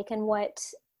was like and what,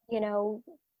 you know,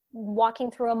 walking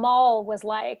through a mall was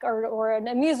like, or an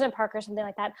amusement park or something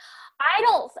like that.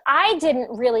 I didn't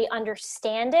really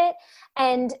understand it.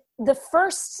 And the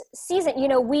first season, you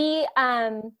know, we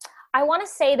I want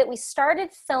to say that we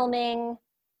started filming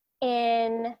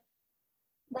in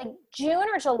like June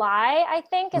or July, I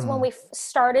think, is when we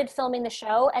started filming the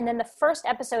show. And then the first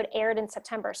episode aired in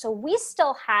September. So we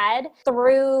still had so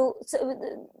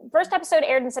the first episode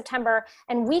aired in September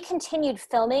and we continued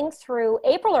filming through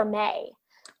April or May.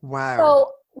 wow.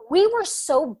 So we were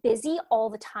so busy all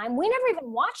the time. We never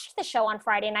even watched the show on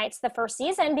Friday nights the first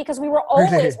season because we were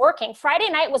always working. Friday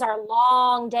night was our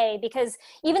long day because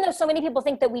even though so many people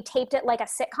think that we taped it like a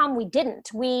sitcom, we didn't.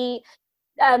 We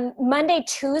Monday,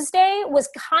 Tuesday was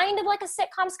kind of like a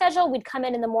sitcom schedule. We'd come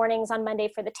in the mornings on Monday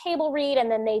for the table read,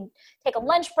 and then they'd take a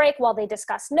lunch break while they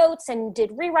discussed notes and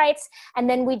did rewrites. And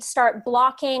then we'd start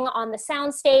blocking on the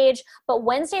sound stage. But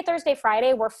Wednesday, Thursday,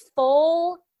 Friday were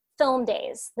full film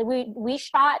days. We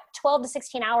shot 12 to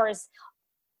 16 hours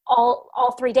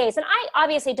all 3 days. And I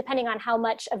obviously, depending on how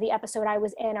much of the episode I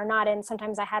was in or not in,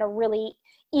 sometimes I had a really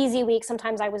easy week.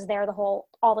 Sometimes I was there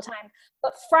all the time.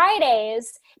 But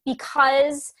Fridays,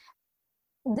 because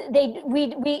we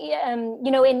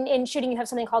you know, in shooting, you have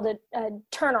something called a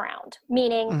turnaround,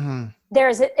 meaning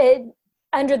there's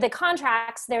under the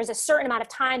contracts, there's a certain amount of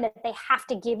time that they have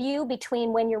to give you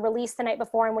between when you're released the night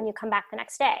before and when you come back the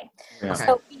next day. Yeah. Okay.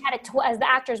 So we had as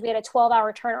the actors, we had a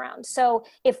 12-hour turnaround. So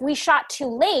if we shot too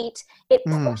late, it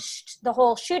pushed the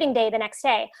whole shooting day the next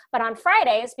day. But on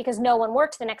Fridays, because no one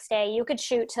worked the next day, you could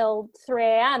shoot till 3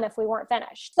 a.m. if we weren't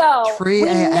finished. So 3 we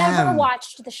a.m. never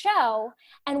watched the show,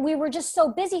 and we were just so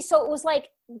busy. So it was like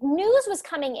news was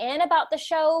coming in about the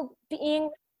show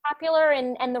being popular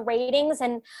and the ratings,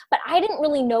 but I didn't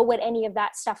really know what any of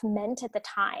that stuff meant at the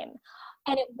time.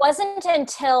 And it wasn't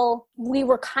until we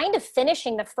were kind of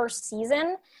finishing the first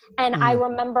season, and I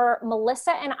remember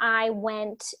Melissa and I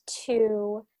went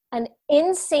to an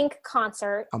NSYNC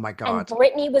concert. Oh my God. And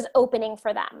Britney was opening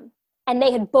for them, and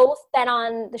they had both been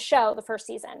on the show the first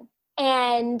season.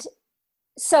 And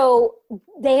so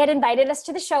they had invited us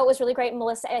to the show. It was really great.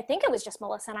 Melissa, I think it was just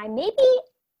Melissa and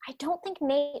I don't think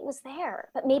Nate was there,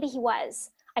 but maybe he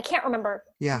was. I can't remember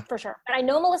for sure. But I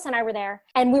know Melissa and I were there,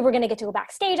 and we were going to get to go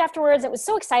backstage afterwards. It was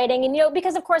so exciting. And, you know,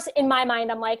 because of course in my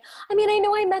mind, I'm like, I mean, I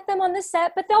know I met them on the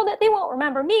set, but they won't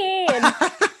remember me. And,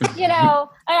 you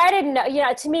know, I didn't know, you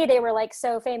know, to me, they were like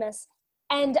so famous.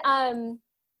 And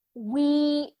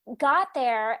we got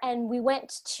there and we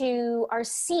went to our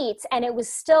seats, and it was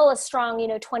still a strong, you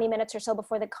know, 20 minutes or so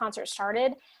before the concert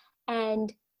started.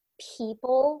 And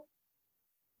people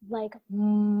like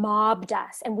mobbed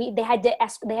us, and they had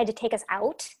to take us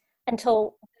out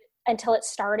until it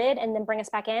started and then bring us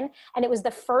back in. And it was the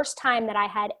first time that I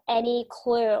had any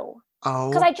clue,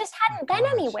 because I just hadn't been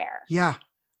anywhere. Yeah.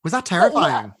 Was that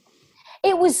terrifying?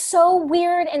 It was so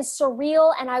weird and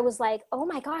surreal, and I was like, oh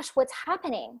my gosh, what's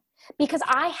happening? Because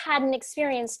I hadn't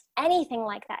experienced anything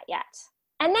like that yet.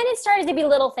 And then it started to be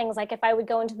little things, like if I would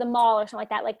go into the mall or something like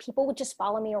that, like people would just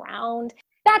follow me around.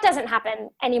 That doesn't happen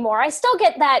anymore. I still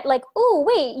get that, like, oh,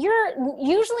 wait, you're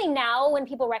usually now when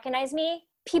people recognize me,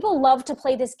 people love to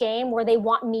play this game where they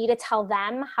want me to tell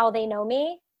them how they know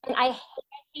me. And I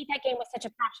hate that game with such a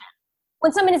passion.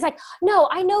 When someone is like, no,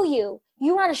 I know you.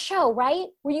 You were on a show, right?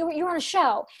 You were on a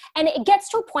show. And it gets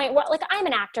to a point where, like, I'm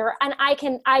an actor and I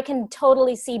can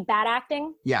totally see bad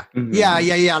acting. Yeah. Mm-hmm.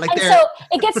 Yeah. Like, and so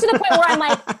it gets to the point where I'm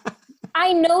like,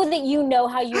 I know that you know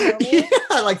how you know me.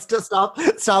 Yeah, like just stop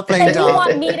playing dumb. You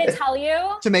want me to tell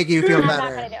you to make you feel better. I'm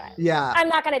not gonna do it. Yeah, I'm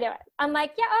not gonna do it. I'm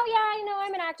like, yeah, oh yeah, I know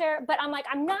I'm an actor, but I'm like,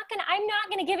 I'm not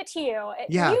gonna give it to you.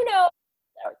 Yeah,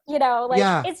 you know,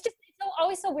 like it's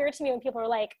always so weird to me when people are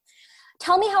like,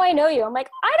 tell me how I know you. I'm like,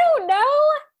 I don't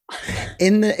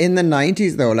know. In the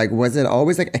 90s though, like, was it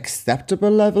always like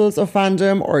acceptable levels of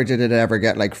fandom, or did it ever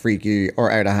get like freaky or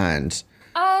out of hand?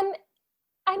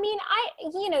 I mean,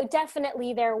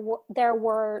 definitely there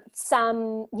were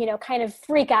some, kind of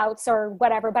freakouts or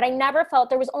whatever, but I never felt.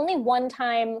 There was only one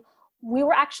time we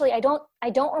were actually, I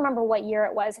don't remember what year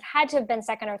it was. It had to have been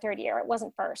second or third year. It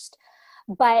wasn't first,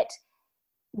 but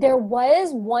there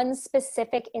was one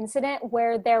specific incident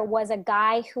where there was a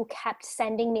guy who kept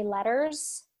sending me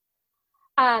letters.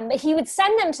 He would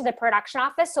send them to the production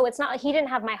office. So it's not like he didn't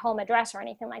have my home address or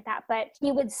anything like that, but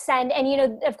he would send,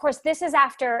 and, of course, this is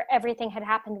after everything had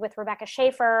happened with Rebecca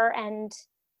Schaefer and,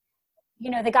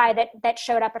 the guy that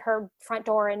showed up at her front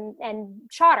door and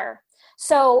shot her.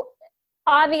 So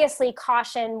obviously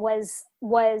caution was,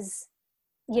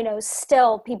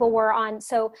 still people were on.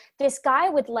 So this guy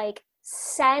would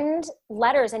send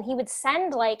letters, and he would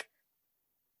send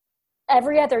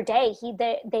every other day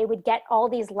they would get all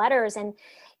these letters, and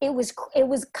it was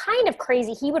kind of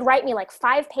crazy. He would write me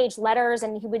 5-page letters,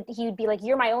 and he would be like,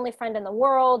 "You're my only friend in the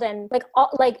world," and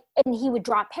and he would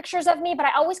draw pictures of me, but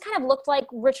I always kind of looked like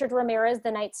Richard Ramirez,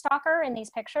 the Night Stalker, in these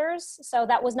pictures, so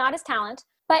that was not his talent.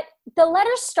 But the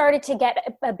letters started to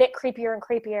get a bit creepier and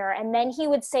creepier, and then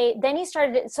he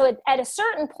started, so at a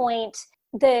certain point,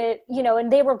 and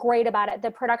they were great about it.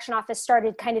 The production office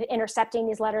started kind of intercepting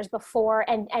these letters before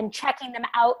and checking them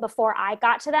out before I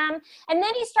got to them. And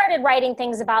then he started writing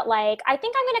things about I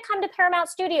think I'm going to come to Paramount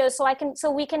Studios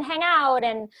so we can hang out.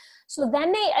 And so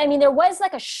then there was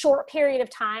a short period of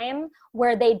time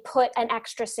where they'd put an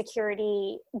extra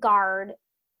security guard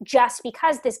just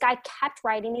because this guy kept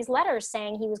writing these letters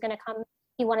saying he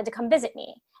wanted to come visit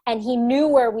me. And he knew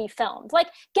where we filmed.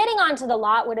 Getting onto the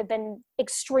lot would have been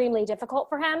extremely difficult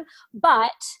for him, but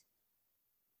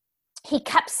he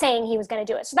kept saying he was going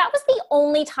to do it. So that was the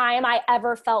only time I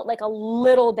ever felt a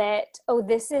little bit, oh,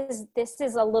 this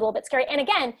is a little bit scary. And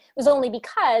again, it was only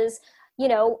because,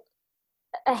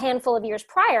 a handful of years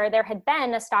prior, there had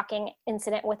been a stalking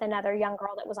incident with another young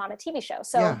girl that was on a TV show.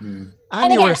 So, yeah. And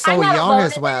you again, were so young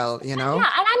as well, Yeah, and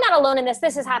I'm not alone in this.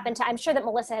 This has happened I'm sure that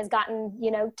Melissa has gotten,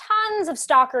 tons of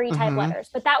stalkery type letters,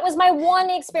 but that was my one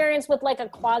experience with a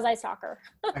quasi stalker.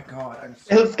 Oh my God, I'm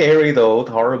Still scary though,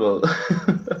 horrible.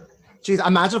 Jeez,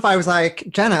 imagine if I was like,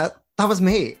 Jenna, that was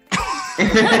me.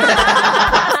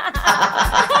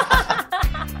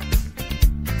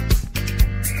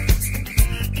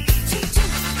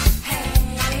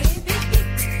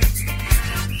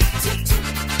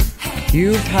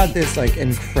 You've had this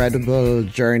incredible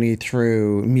journey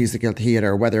through musical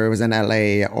theater, whether it was in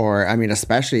LA or,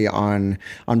 especially on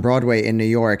Broadway in New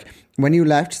York. When you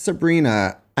left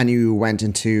Sabrina and you went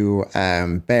into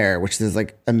Bear, which is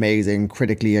amazing,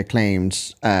 critically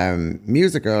acclaimed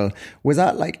musical, was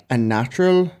that a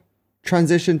natural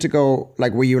transition to go?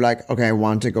 Were you okay, I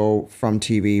want to go from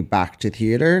TV back to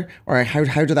theater? Or how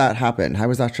did that happen? How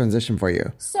was that transition for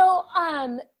you? So,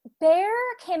 Bear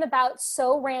came about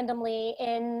so randomly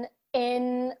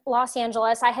in Los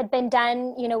Angeles. I had been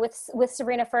done, with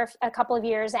Sabrina for a couple of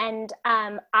years, and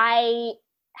I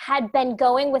had been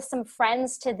going with some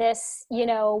friends to this,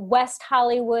 West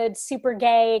Hollywood super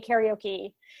gay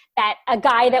karaoke that a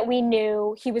guy that we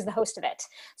knew, he was the host of it.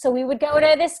 So we would go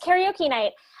to this karaoke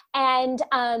night, and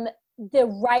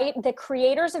the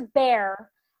creators of Bear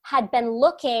had been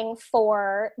looking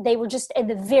for, they were just in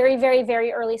the very, very,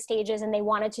 very early stages, and they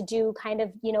wanted to do kind of,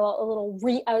 a little,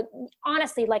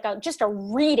 honestly, just a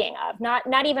reading of,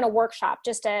 not even a workshop,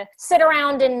 just to sit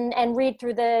around and read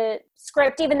through the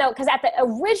script, even though, because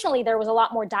originally there was a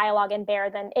lot more dialogue in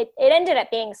Bear than, it ended up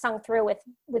being sung through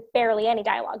with barely any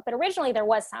dialogue, but originally there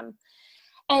was some.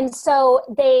 And so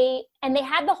they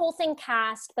had the whole thing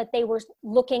cast, but they were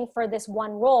looking for this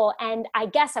one role. And I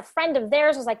guess a friend of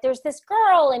theirs was like, there's this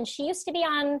girl and she used to be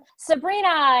on Sabrina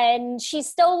and she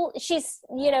still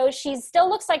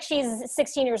looks like she's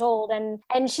 16 years old.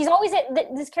 And she's always at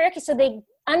this karaoke. So they,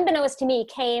 unbeknownst to me,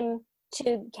 came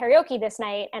to karaoke this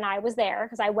night, and I was there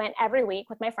because I went every week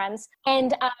with my friends.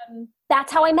 And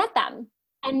that's how I met them.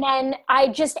 And then I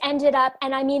just ended up,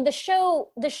 and the show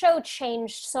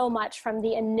changed so much from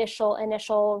the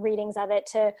initial readings of it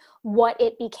to what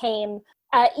it became.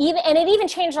 And it even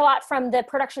changed a lot from the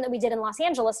production that we did in Los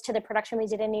Angeles to the production we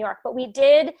did in New York. But we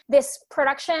did this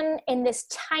production in this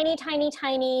tiny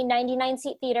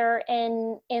 99-seat theater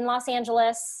in Los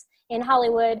Angeles, in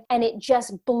Hollywood, and it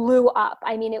just blew up.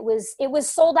 It was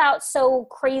sold out so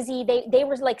crazy. They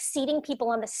were seating people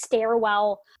on the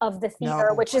stairwell of the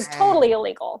theater, which is totally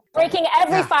illegal, breaking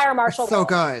every fire marshal. So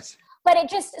good. But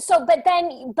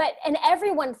and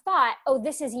everyone thought, oh,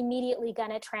 this is immediately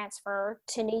going to transfer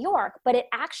to New York. But it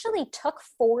actually took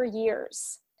 4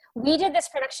 years. We did this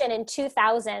production in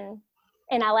 2000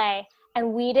 in LA,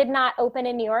 and we did not open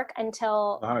in New York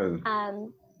until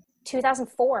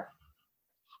 2004.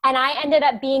 And I ended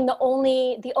up being the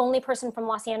only person from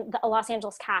the Los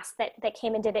Angeles cast that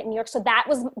came and did it in New York. So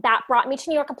that brought me to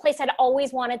New York, a place I'd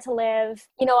always wanted to live.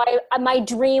 You know, my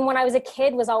dream when I was a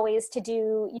kid was always to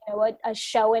do, you know, a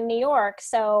show in New York.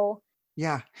 So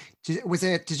yeah.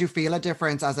 Did you feel a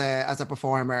difference as a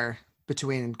performer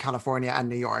between California and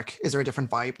New York? Is there a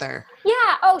different vibe there?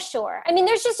 Yeah, oh sure. I mean,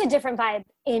 there's just a different vibe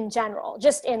in general,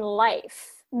 just in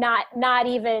life. Not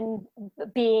even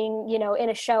being, you know, in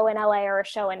a show in LA or a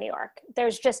show in New York.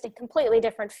 There's just a completely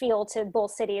different feel to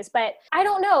both cities. But I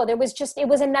don't know, it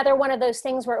was another one of those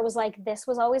things where it was like, this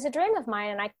was always a dream of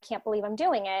mine and I can't believe I'm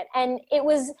doing it. And it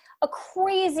was a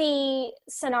crazy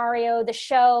scenario. The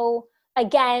show,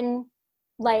 again,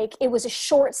 like it was a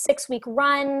short 6-week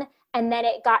run, and then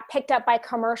it got picked up by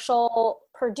commercial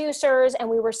producers, and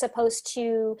we were supposed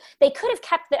to, they could have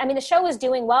kept the show was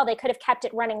doing well. They could have kept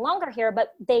it running longer here,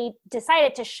 but they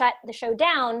decided to shut the show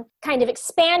down, kind of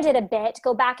expand it a bit,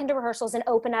 go back into rehearsals and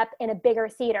open up in a bigger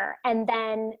theater. And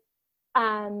then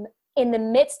in the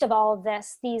midst of all of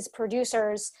this, these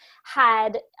producers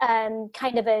had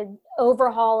kind of an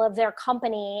overhaul of their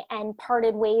company and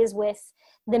parted ways with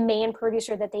the main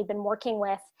producer that they'd been working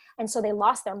with. And so they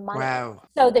lost their money. Wow.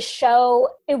 So the show,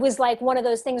 it was like one of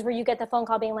those things where you get the phone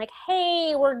call being like,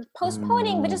 hey, we're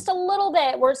postponing, but just a little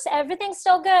bit. Everything's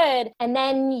still good. And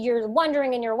then you're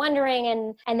wondering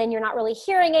and then you're not really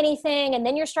hearing anything. And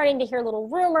then you're starting to hear little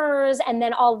rumors. And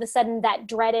then all of a sudden that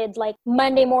dreaded, like,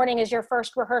 Monday morning is your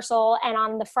first rehearsal. And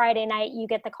on the Friday night, you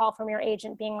get the call from your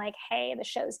agent being like, hey, the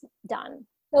show's done.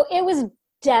 So it was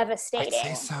devastating.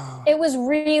 I'd say so. It was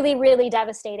really, really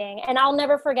devastating. And I'll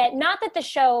never forget, not that the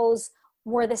shows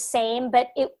were the same, but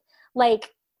it,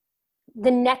 like, the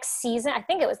next season, I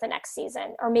think it was the next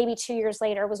season, or maybe 2 years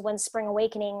later, was when Spring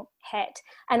Awakening hit.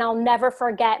 And I'll never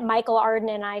forget Michael Arden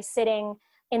and I sitting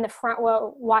in the front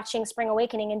row watching Spring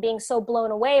Awakening and being so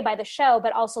blown away by the show,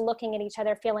 but also looking at each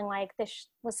other feeling like this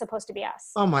was supposed to be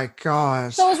us. Oh my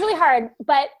gosh. So it was really hard.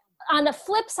 But on the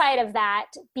flip side of that,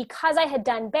 because I had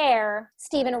done Bear,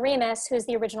 Stephen Aremus, who's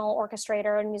the original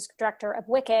orchestrator and music director of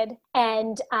Wicked,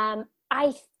 and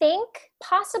I think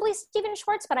possibly Stephen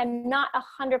Schwartz, but I'm not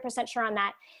 100% sure on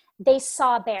that, they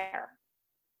saw Bear.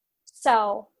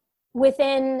 So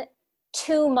within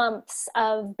 2 months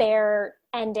of Bear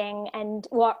ending and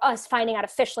us finding out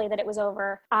officially that it was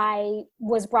over, I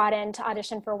was brought in to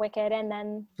audition for Wicked. And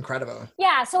then incredible.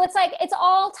 Yeah, so it's like it's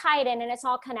all tied in and it's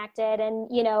all connected, and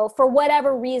you know, for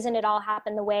whatever reason it all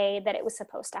happened the way that it was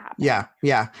supposed to happen.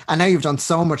 Yeah. And now you've done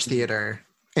so much theater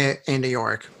in New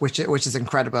York, which is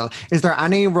incredible. Is there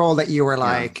any role that you were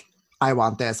like, I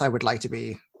want this, I would like to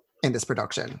be in this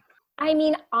production? I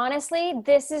mean, honestly,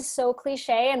 this is so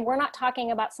cliche, and we're not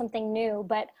talking about something new,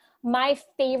 but my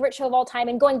favorite show of all time,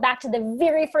 and going back to the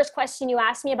very first question you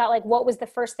asked me about, like, what was the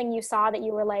first thing you saw that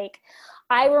you were like,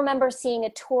 I remember seeing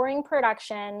a touring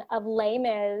production of Les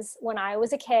Mis when I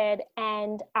was a kid,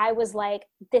 and I was like,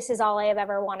 this is all I have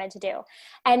ever wanted to do.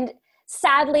 And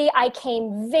sadly, I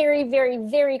came very, very,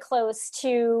 very close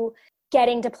to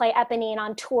getting to play Eponine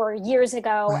on tour years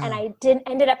ago, and I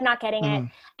ended up not getting it.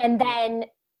 And then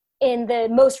in the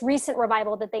most recent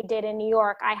revival that they did in New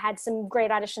York, I had some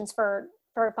great auditions for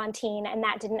Fantine, and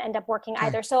that didn't end up working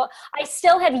either. So I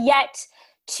still have yet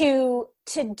to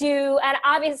do, and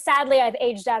obviously, sadly, I've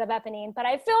aged out of Eponine, but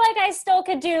I feel like I still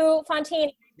could do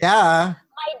Fantine. Yeah.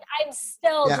 I'm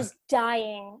still just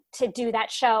dying to do that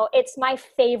show. It's my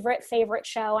favorite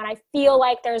show, and I feel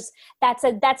like that's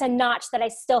a notch that I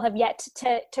still have yet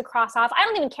to cross off. I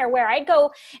don't even care where. I'd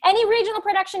go any regional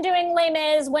production doing Les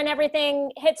Mis when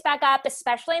everything hits back up,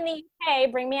 especially in the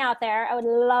UK. Bring me out there. I would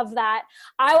love that.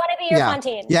 I want to be your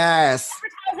Fantine. Yes.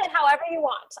 Advertise it however you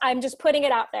want. I'm just putting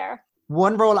it out there.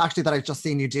 One role actually that I've just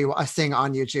seen you do, I sing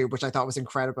on YouTube, which I thought was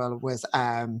incredible, was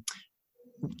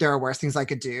There Are Worse Things I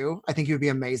Could Do. I think you'd be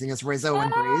amazing as Rizzo in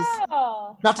Grease.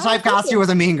 Not to typecast you as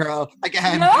a mean girl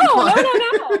again. No.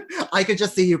 I could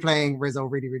just see you playing Rizzo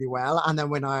really, really well. And then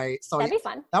when I saw That'd be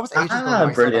fun. That was ages ago. When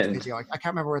I saw that video. I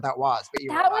can't remember where that was. But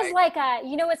that was like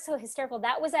you know what's so hysterical?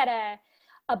 That was at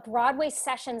a Broadway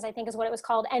Sessions, I think is what it was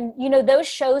called. And you know, those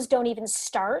shows don't even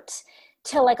start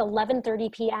till like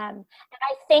 11:30 p.m. And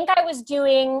I think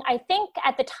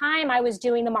at the time I was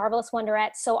doing The Marvelous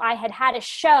Wonderettes. So I had a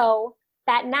show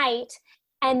that night.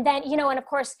 And then, you know, and of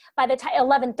course, by the time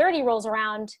 11:30 rolls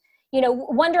around, you know,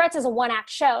 Wonderettes is a 1-act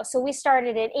show. So we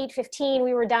started at 8:15.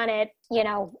 We were done at, you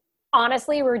know,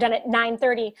 honestly, we were done at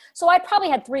 9:30. So I probably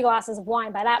had 3 glasses of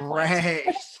wine by that point.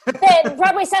 Right. The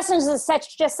Broadway Sessions is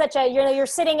such a, you know, you're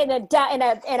sitting in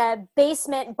a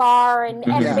basement bar and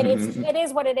everybody, it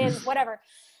is what it is, whatever.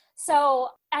 So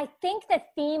I think the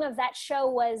theme of that show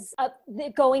was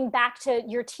going back to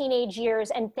your teenage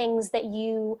years and things that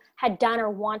you had done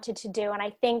or wanted to do. And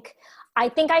I think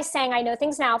I sang I Know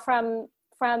Things Now from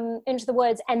Into the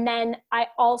Woods. And then I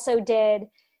also did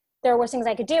There Were Things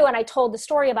I Could Do. And I told the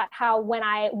story about how when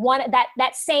I wanted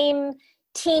that same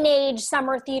teenage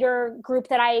summer theater group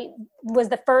that I was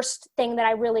the first thing that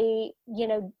I really,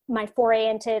 my foray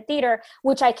into theater,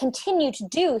 which I continued to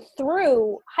do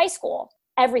through high school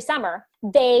every summer.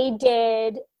 They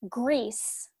did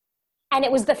Grease. And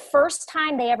it was the first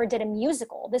time they ever did a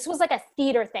musical. This was like a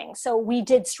theater thing. So we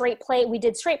did straight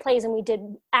plays and we did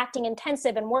acting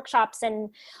intensive and workshops and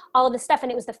all of this stuff.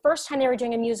 And it was the first time they were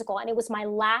doing a musical. And it was my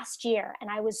last year.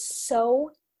 And I was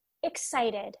so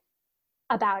excited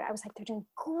about it. I was like, they're doing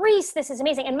Grease. This is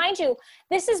amazing. And mind you,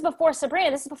 this is before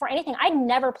Sabrina. This is before anything. I'd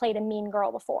never played a mean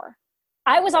girl before.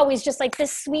 I was always just like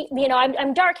this sweet,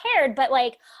 I'm dark haired, but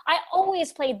like I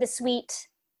always played the sweet,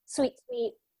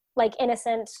 like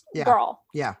innocent girl.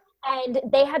 Yeah. And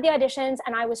they had the auditions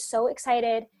and I was so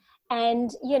excited. And,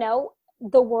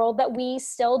 the world that we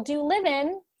still do live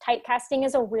in, typecasting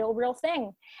is a real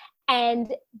thing.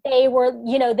 And they were,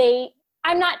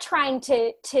 I'm not trying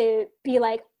to be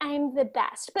like, I'm the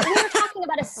best, but we were talking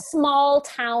about a small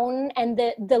town and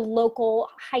the local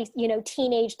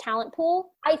teenage talent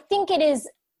pool. I think it is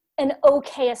an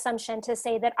okay assumption to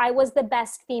say that I was the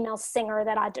best female singer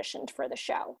that auditioned for the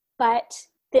show. But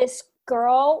this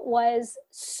girl was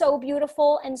so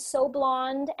beautiful and so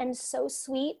blonde and so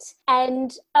sweet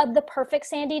and the perfect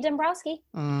Sandy Dombrowski.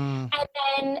 And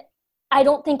then I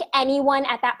don't think anyone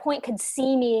at that point could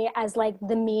see me as like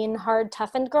the mean, hard,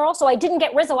 toughened girl. So I didn't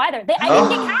get Rizzo either. I didn't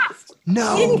get cast.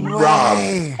 No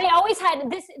way. They always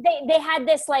had this. They had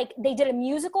this like they did a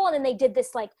musical and then they did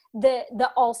this like the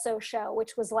Also show,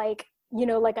 which was like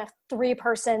like a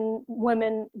 3-person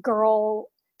women girl.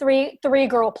 Three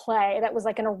girl play that was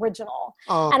like an original.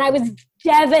 And I was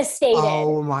devastated.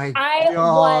 Oh my God. I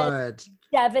was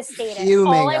devastated.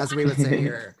 Fuming, as we would say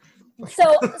here.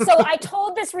 So I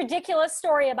told this ridiculous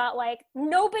story about like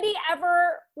nobody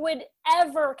would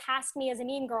ever cast me as a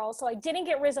mean girl. So I didn't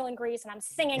get Rizzo and Grease and I'm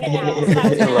singing it now. So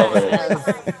I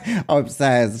love it.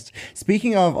 Obsessed.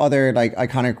 Speaking of other like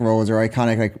iconic roles or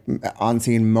iconic like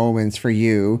on-scene moments for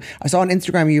you, I saw on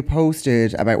Instagram you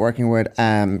posted about working with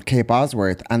Kate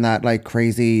Bosworth and that like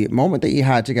crazy moment that you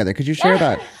had together. Could you share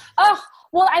that? Oh,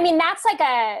 well, I mean, that's like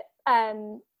a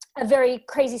very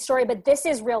crazy story, but this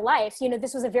is real life.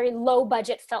 This was a very low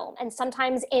budget film. And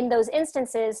sometimes in those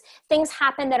instances, things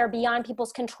happen that are beyond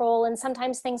people's control. And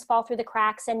sometimes things fall through the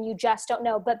cracks and you just don't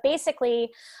know. But basically,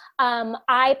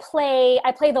 I play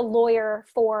the lawyer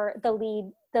for the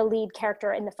lead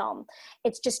character in the film.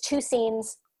 It's just 2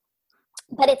 scenes,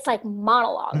 but it's like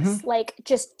monologues, like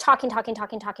just talking,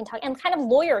 and kind of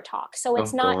lawyer talk. So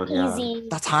it's not easy.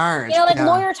 That's hard.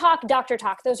 Lawyer talk, doctor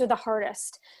talk. Those are the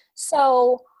hardest.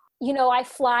 So I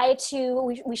fly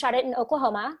to, we shot it in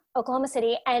Oklahoma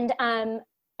City. And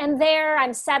there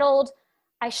I'm settled.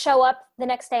 I show up the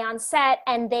next day on set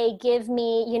and they give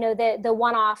me, the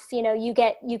one-off, you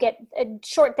get a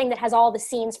short thing that has all the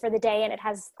scenes for the day and it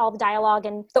has all the dialogue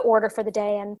and the order for the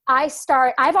day. And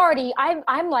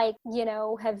I'm like,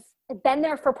 have been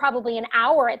there for probably an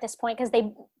hour at this point because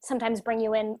they sometimes bring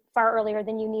you in far earlier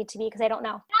than you need to be because they don't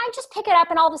know. I just pick it up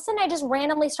and all of a sudden I just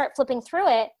randomly start flipping through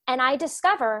it and I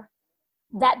discover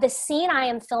that the scene I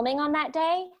am filming on that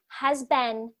day has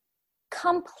been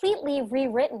completely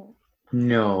rewritten.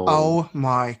 No. Oh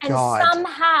my God. And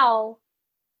somehow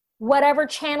whatever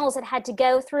channels it had to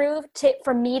go through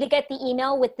for me to get the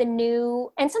email with the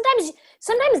new, and sometimes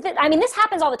this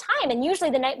happens all the time. And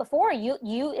usually the night before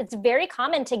it's very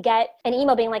common to get an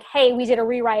email being like, hey, we did a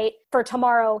rewrite for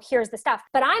tomorrow. Here's the stuff.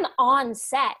 But I'm on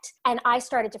set and I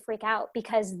started to freak out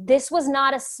because this was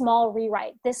not a small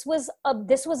rewrite. This was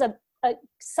a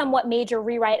somewhat major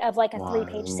rewrite of like a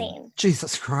 3-page scene.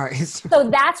 Jesus Christ. So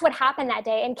that's what happened that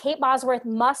day. And Kate Bosworth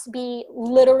must be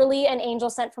literally an angel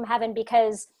sent from heaven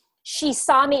because she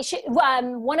saw me.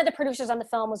 One of the producers on the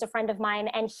film was a friend of mine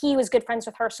and he was good friends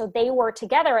with her. So they were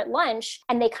together at lunch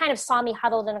and they kind of saw me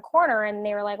huddled in a corner and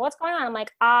they were like, what's going on? I'm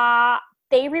like,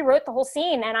 they rewrote the whole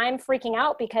scene and I'm freaking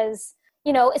out because,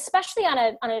 especially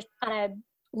on a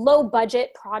low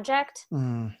budget project,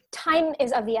 time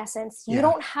is of the essence. You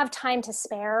don't have time to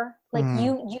spare. Like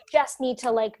you just need to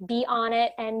like be on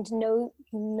it and know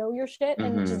your shit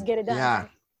and just get it done.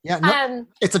 Yeah. No,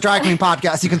 it's a drag queen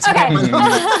podcast. You can say okay. you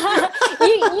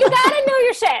gotta know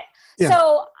your shit. Yeah.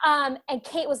 So and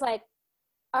Kate was like,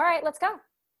 all right, let's go.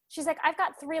 She's like, I've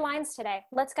got 3 lines today.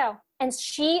 Let's go. And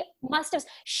she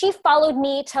followed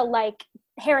me to like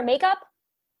hair and makeup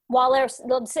while they're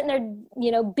sitting there,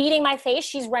 you know, beating my face,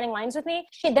 she's running lines with me.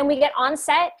 Then we get on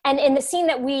set, and in the scene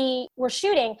that we were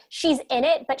shooting, she's in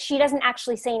it, but she doesn't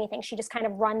actually say anything. She just kind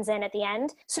of runs in at the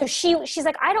end. So she's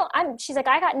like, I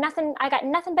got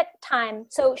nothing but time.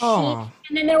 So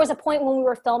and then there was a point when we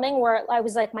were filming where I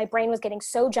was like, my brain was getting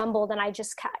so jumbled, and I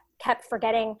just kept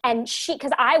forgetting. And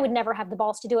because I would never have the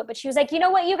balls to do it, but she was like, you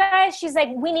know what, you guys? She's like,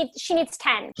 she needs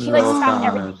 10. She like stopped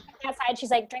everything outside.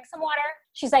 She's like, drink some water.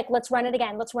 She's like, let's run it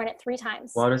again. Let's run it 3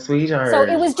 times. What a sweetheart. So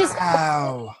it was just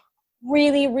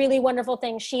really, really wonderful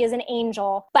thing. She is an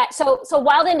angel. But so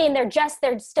Wild Indian,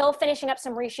 they're still finishing up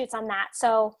some reshoots on that.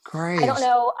 So great. I don't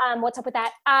know what's up with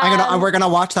that. We're gonna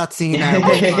watch that scene now.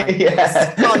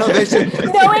 Yeah. Knowing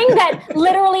that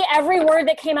literally every word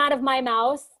that came out of my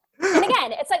mouth, and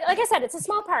again, it's like I said, it's a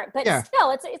small part, but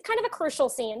still, it's kind of a crucial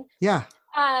scene. Yeah.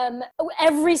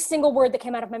 Every single word that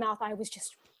came out of my mouth, I was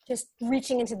just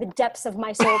reaching into the depths of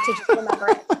my soul to just remember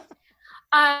it.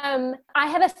 I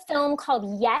have a film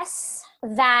called Yes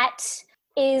that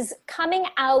is coming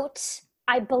out,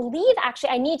 I believe, actually.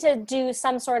 I need to do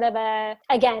some sort of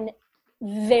again,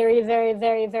 very, very,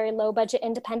 very, very low budget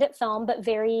independent film, but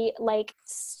very like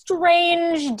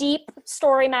strange, deep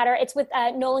story matter. It's with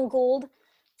Nolan Gould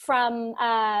from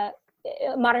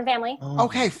Modern Family.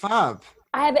 Okay, fab.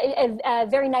 I have a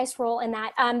very nice role in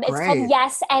that. It's called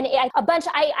Yes, and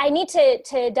I need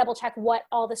to double check what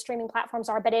all the streaming platforms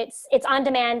are, but it's on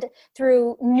demand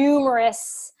through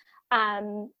numerous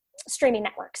streaming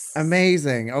networks.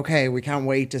 Amazing. Okay, we can't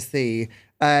wait to see.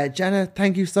 Jenna,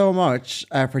 thank you so much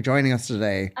for joining us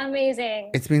today.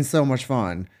 Amazing. It's been so much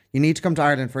fun. You need to come to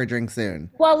Ireland for a drink soon.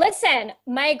 Well, listen,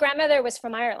 my grandmother was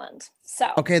from Ireland, so.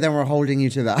 Okay, then we're holding you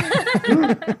to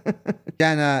that.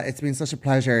 Jenna, it's been such a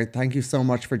pleasure. Thank you so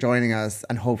much for joining us,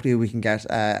 and hopefully we can get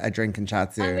a drink and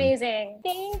chat soon. Amazing.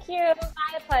 Thank you.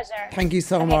 My pleasure. Thank you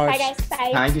so much. Bye, guys.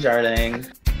 Bye. Thank you, darling.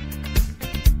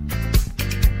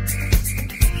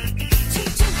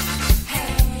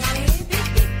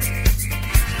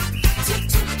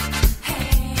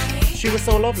 She was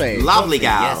so lovely. Lovely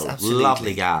gal. Yes, absolutely.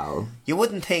 Lovely gal. You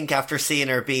wouldn't think after seeing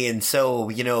her being so,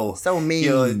 so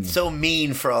mean. so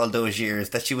mean for all those years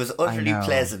that she was utterly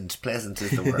pleasant. Pleasant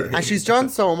is the word. And she's done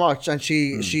so much. And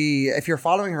she, if you're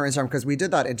following her Instagram, because we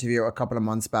did that interview a couple of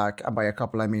months back, and by a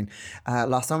couple I mean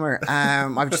last summer.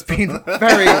 I've just been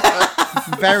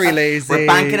very lazy. We're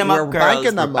banking them up, girls.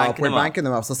 We're banking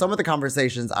them up. So some of the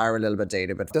conversations are a little bit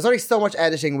dated, but there's only so much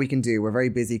editing we can do. We're very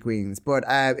busy queens. But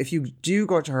if you do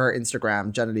go to her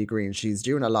Instagram, Jenna Leigh Green, she's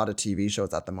doing a lot of TV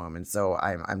shows at the moment. So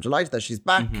I'm delighted that she's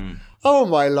back. Mm-hmm. Oh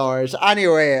my lord.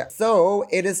 Anyway, so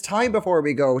it is time before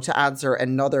we go to answer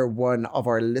another one of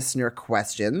our listener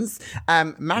questions.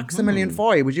 Maximilian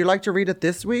Foy, would you like to read it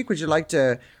this week? Would you like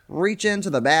to reach into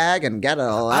the bag and get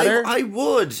a letter? I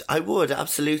would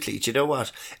absolutely. Do you know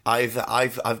what?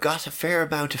 I've got a fair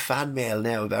amount of fan mail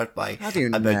now about my. How do you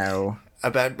know?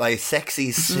 About my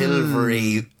sexy,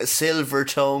 silvery,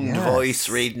 silver-tongued voice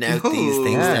reading out these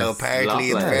things now. Apparently,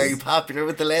 it's very popular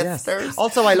with the listeners. Yes.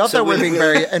 Also, I love that we're being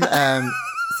very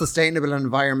sustainable and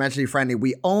environmentally friendly.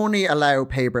 We only allow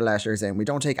paper letters in. We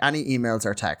don't take any emails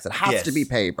or texts. It has to be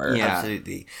paper. Yeah.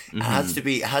 Absolutely. Mm-hmm. It has to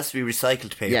be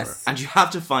recycled paper. Yes. And you have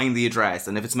to find the address,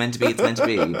 and if it's meant to be, it's meant to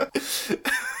be.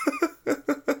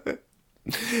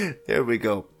 There we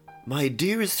go. My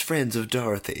dearest friends of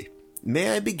Dorothy,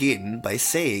 may I begin by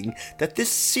saying that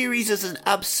this series is an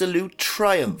absolute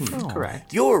triumph.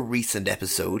 Correct. Your recent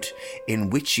episode, in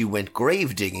which you went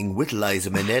grave digging with Liza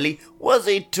Minnelli, was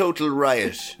a total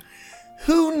riot.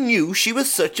 Who knew she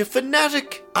was such a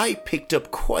fanatic? I picked up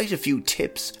quite a few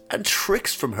tips and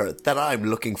tricks from her that I'm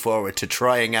looking forward to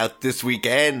trying out this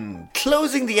weekend.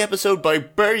 Closing the episode by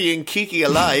burying Kiki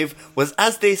alive was,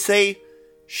 as they say,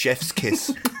 chef's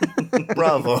kiss.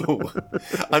 Bravo.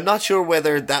 I'm not sure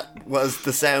whether that was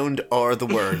the sound or the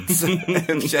words.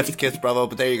 Chef's kiss, bravo,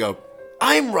 but there you go.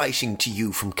 I'm writing to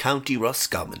you from County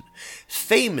Roscommon,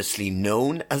 famously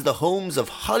known as the homes of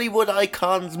Hollywood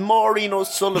icons Maureen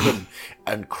O'Sullivan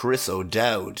and Chris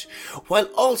O'Dowd, while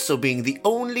also being the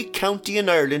only county in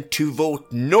Ireland to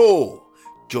vote no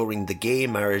during the gay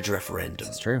marriage referendum.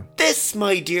 That's true. This,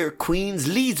 my dear queens,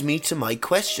 leads me to my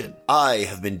question. I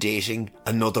have been dating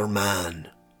another man,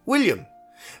 William,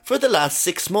 for the last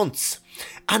 6 months,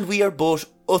 and we are both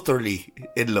utterly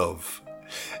in love.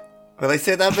 Will I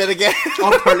say that bit again?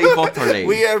 Utterly.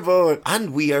 We are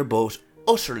both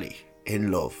utterly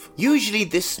in love. Usually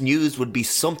this news would be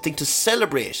something to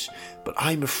celebrate, but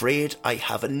I'm afraid I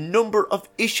have a number of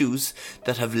issues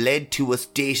that have led to us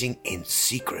dating in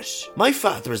secret. My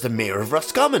father is the mayor of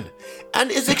Roscommon and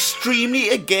is extremely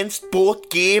against both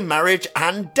gay marriage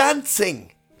and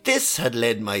dancing. This had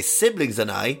led my siblings and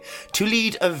I to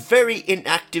lead a very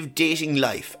inactive dating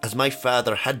life, as my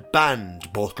father had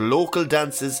banned both local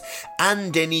dances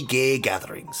and any gay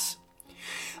gatherings.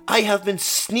 I have been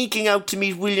sneaking out to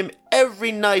meet William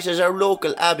every night at our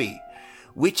local abbey,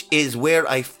 which is where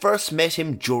I first met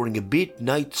him during a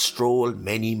midnight stroll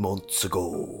many months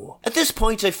ago. At this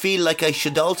point, I feel like I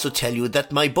should also tell you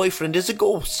that my boyfriend is a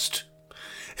ghost.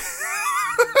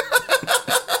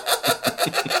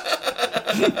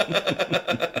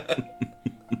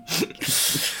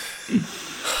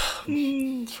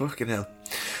 Fucking hell.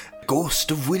 Ghost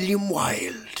of William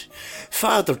Wilde,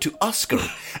 father to Oscar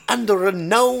and the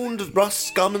renowned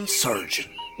Roscommon surgeon.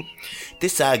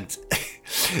 This adds...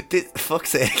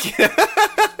 fuck's sake.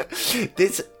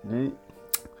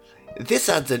 This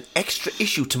adds an extra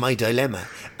issue to my dilemma,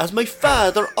 as my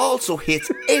father also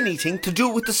hates anything to do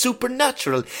with the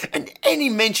supernatural, and any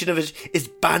mention of it is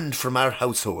banned from our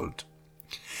household.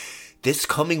 This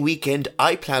coming weekend,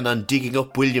 I plan on digging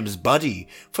up William's body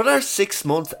for our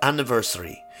 6-month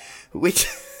anniversary, which...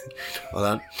 Hold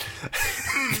on.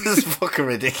 This is fucking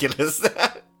ridiculous.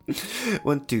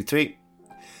 1, 2, 3.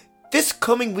 This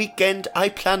coming weekend, I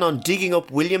plan on digging up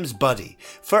William's body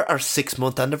for our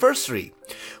 6-month anniversary,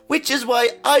 which is why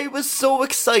I was so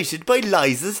excited by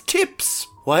Liza's tips.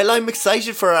 While I'm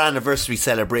excited for our anniversary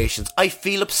celebrations, I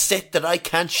feel upset that I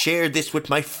can't share this with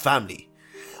my family.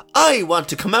 I want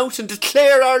to come out and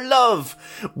declare our love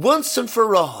once and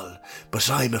for all, but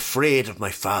I'm afraid of my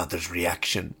father's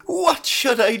reaction. What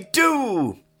should I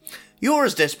do?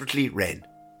 Yours desperately, Ren.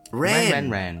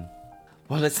 Ren.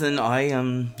 Well, listen,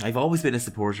 I've always been a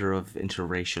supporter of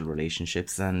interracial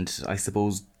relationships, and I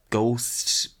suppose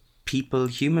ghost people,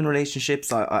 human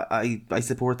relationships. I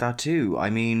support that too. I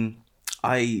mean,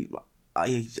 I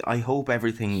hope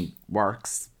everything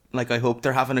works. Like, I hope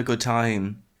they're having a good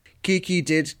time. Kiki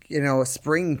did,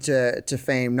 spring to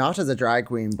fame, not as a drag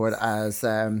queen, but as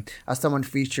someone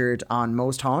featured on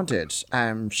Most Haunted.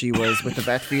 She was with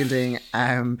Yvette Fielding,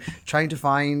 trying to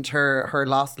find her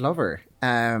lost lover,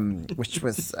 which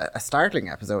was a startling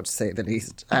episode, to say the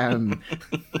least.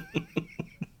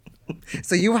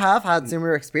 So you have had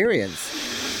similar experience.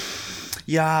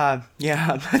 Yeah,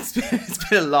 it's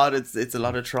been a lot. It's a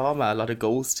lot of trauma, a lot of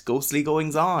ghostly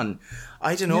goings on.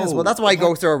 I don't know. Yes, well, that's why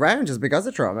ghosts are around, just because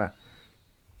of trauma.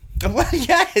 Well,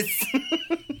 yes.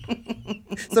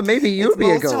 So maybe you'll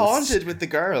be a ghost. Most Haunted with the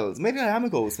girls. Maybe I am a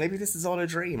ghost. Maybe this is all a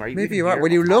dream. Maybe you are.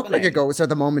 Well, you look like a ghost at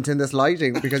the moment in this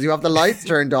lighting because you have the lights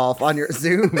turned off on your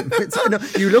Zoom.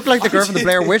 You look like the girl from the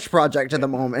Blair Witch Project at the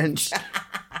moment.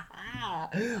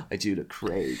 I do look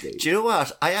crazy. Do you know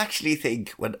what? I actually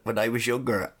think when I was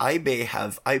younger, I may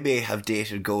have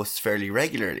dated ghosts fairly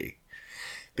regularly,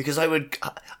 because I would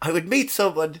meet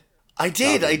someone. I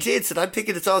did. So I'm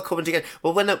thinking it's all coming together.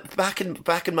 Well, when back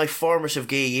in my formative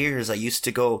gay years, I used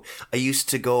to go out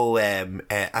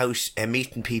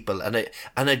meeting people, and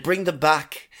I'd bring them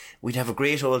back. We'd have a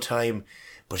great old time,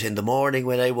 but in the morning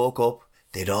when I woke up,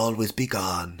 they'd always be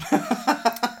gone.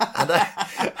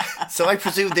 So I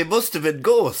presume they must have been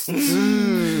ghosts. There's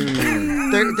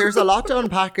a lot to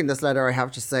unpack in this letter, I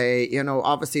have to say.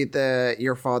 Obviously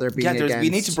your father being against... we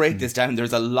need to break this down.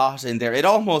 There's a lot in there. It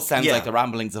almost sounds like the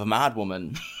ramblings of a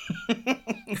madwoman.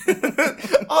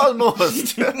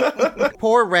 Almost.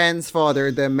 Poor Ren's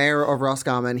father, the mayor of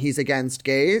Roscommon, he's against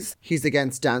gays, he's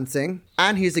against dancing,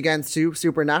 and he's against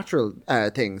supernatural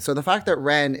things. So the fact that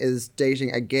Ren is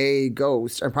dating a gay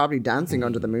ghost and probably dancing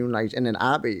under the moonlight in an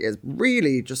abbey is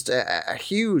really just a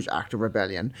huge act of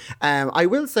rebellion. I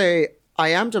will say, I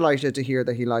am delighted to hear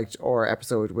that he liked our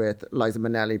episode with Liza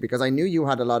Minnelli, because I knew you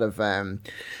had a lot of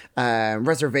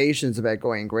reservations about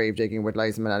going grave digging with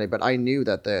Liza Minnelli, but I knew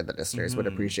that the listeners would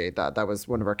appreciate that. That was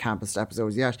one of our campest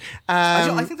episodes yet.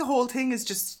 I think the whole thing is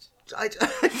just... I'm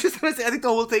just going to say, I think the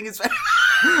whole thing is...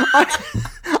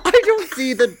 I don't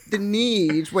see the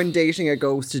need when dating a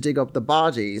ghost to dig up the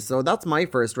body. So that's my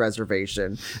first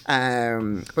reservation.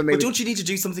 But don't you need to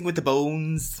do something with the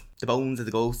bones? The bones of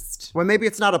the ghost? Well, maybe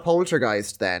it's not a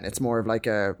poltergeist then. It's more of like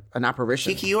an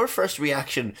apparition. Kiki, your first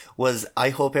reaction was, I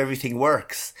hope everything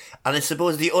works. And I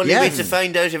suppose the only way to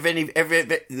find out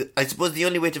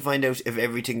if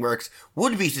everything works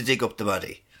would be to dig up the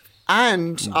body.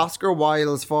 And Oscar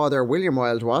Wilde's father, William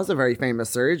Wilde, was a very famous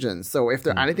surgeon. So if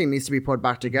there anything needs to be put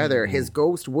back together, his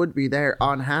ghost would be there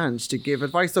on hand to give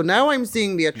advice. So now I'm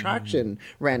seeing the attraction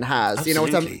Ren has.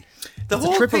 Absolutely. It's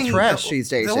a triple threat she's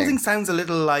dating. The whole thing sounds a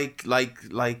little like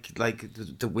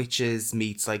the Witches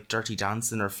meets like Dirty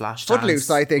Dancing or Flash Dance. Footloose,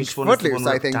 I think. Which one is the Footloose, one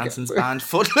I where think. Dancing's band.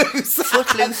 Footloose.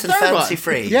 Footloose and Fancy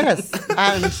Free. Yes,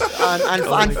 and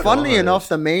my funnily God. enough,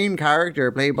 the main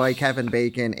character played by Kevin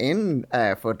Bacon in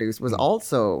Footloose was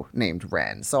also named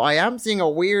Ren. So I am seeing a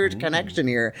weird connection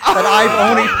here that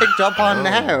I've only picked up on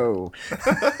now.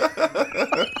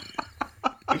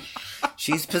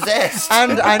 She's possessed.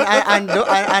 And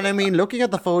I mean, looking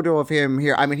at the photo of him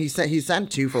here, I mean, he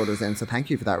sent 2 photos in, so thank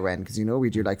you for that, Ren, because you know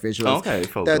we do like visuals. Okay, The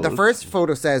photos. first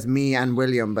photo says me and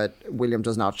William, but William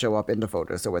does not show up in the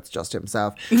photo, so it's just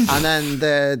himself. And then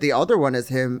the other one is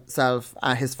himself,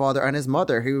 his father and his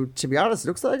mother, who, to be honest,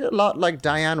 looks like a lot like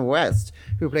Diane West,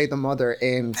 who played the mother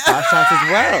in Flashdance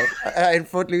as well, in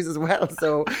Footloose as well.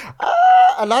 So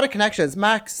a lot of connections.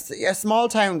 Max, a small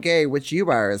town gay, which you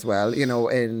are as well, you know,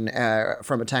 in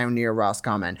from a town near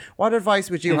Roscommon. What advice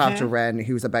would you have to Ren,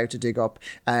 who's about to dig up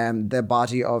the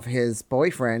body of his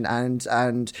boyfriend?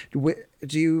 And do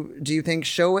you think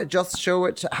show it,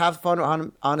 have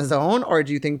fun on his own, or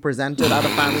do you think present it at a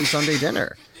family Sunday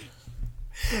dinner?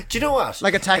 Do you know what?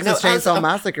 Like a Texas Now, as Chainsaw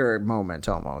Massacre moment,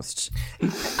 almost.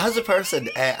 As a person,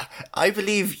 I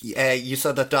believe you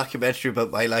saw that documentary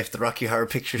about my life, the Rocky Horror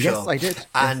Picture Show. Yes, I did.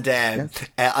 And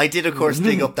I did, of course,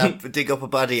 dig up a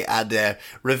body and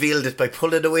revealed it by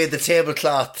pulling away the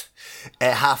tablecloth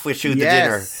halfway through the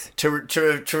dinner to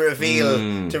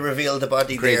reveal the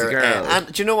body Crazy there. girl.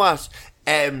 And do you know what?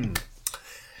 I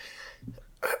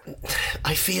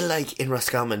feel like in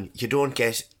Roscommon you don't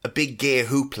get a big gay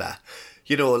hoopla.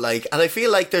 You know, like, and I feel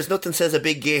like there's nothing says a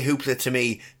big gay hoopla to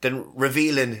me than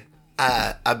revealing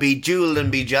a bejeweled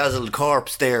and bejazzled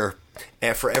corpse there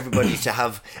for everybody to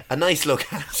have a nice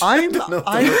look at. I'm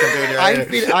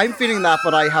feeling that,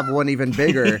 but I have one even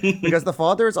bigger because the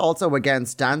father is also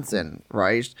against dancing,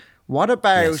 right? What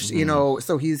about, you know,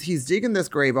 so he's digging this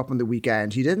grave up on the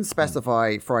weekend. He didn't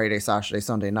specify Friday, Saturday,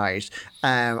 Sunday night.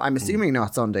 I'm assuming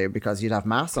not Sunday because he'd have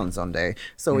mass on Sunday.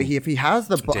 So if he has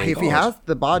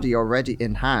the body already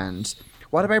in hand,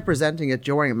 what about presenting it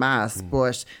during mass?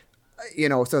 But, you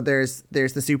know, so there's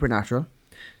the supernatural.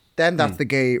 Then that's the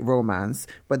gay romance.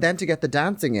 But then to get the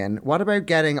dancing in, what about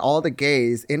getting all the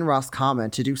gays in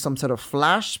Roscommon to do some sort of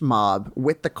flash mob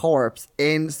with the corpse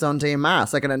in Sunday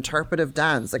Mass? Like an interpretive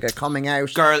dance, like a coming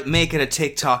out. Girl, make it a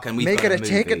TikTok and we Make it a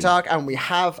TikTok and we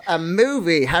have a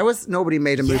movie. How has nobody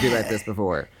made a movie like this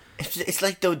before? It's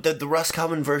like the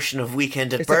Roscommon version of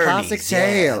Weekend at It's a Bernie's. classic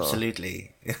tale. Yeah,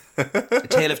 absolutely. A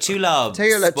tale of two loves.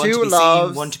 Tale of one two to be loves.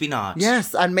 seen, one to be not.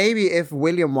 Yes, and maybe if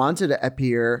William wanted to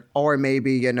appear, or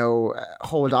maybe, you know,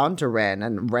 hold on to Ren,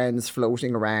 and Ren's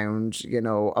floating around, you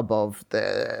know, above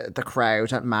the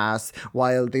crowd at mass,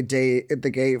 while the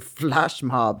gay flash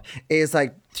mob is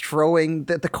like throwing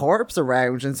the corpse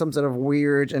around in some sort of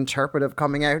weird interpretive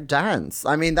coming out dance.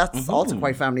 I mean, that's also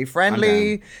quite family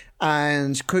friendly.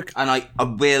 And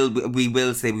we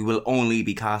will say we will only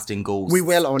be casting ghosts. We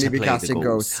will only to be play the casting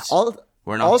ghosts.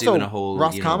 We're not doing a whole.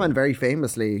 Roscommon very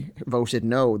famously voted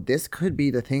no. This could be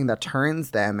the thing that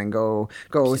turns them and goes,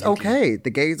 okay,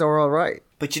 the gays are all right.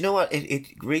 But you know what? It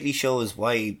really shows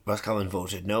why Roscommon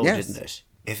voted no, didn't it?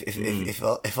 If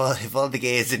all the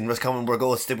gays in Roscommon were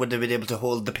ghosts, they wouldn't have been able to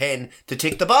hold the pen to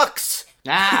tick the box.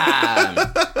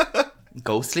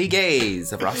 Ghostly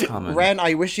gays of Roscommon. Ren,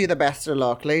 I wish you the best of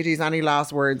luck. Ladies, any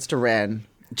last words to Ren?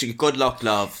 Good luck,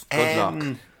 love. Good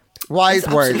luck. Wise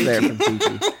words there from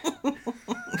Gigi.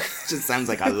 Just sounds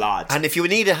like a lot. And if you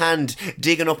need a hand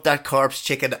digging up that corpse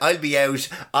chicken, I'll be out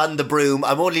on the broom.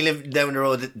 I'm only living down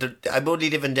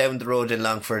the road in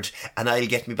Longford, and I'll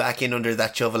get me back in under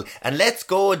that shovel. And let's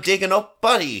go digging up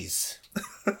bodies.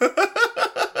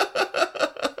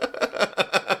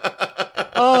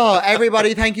 Oh,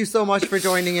 everybody, thank you so much for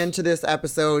joining into this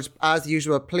episode. As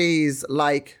usual, please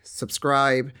like,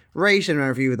 subscribe, rate and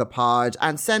review the pod,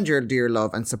 and send your dear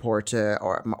love and support to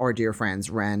our dear friends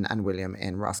Ren and William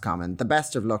in Roscommon. The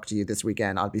best of luck to you this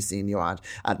weekend. I'll be seeing you at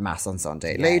Mass on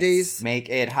Sunday. Yes, ladies, make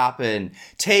it happen.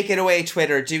 Take it away,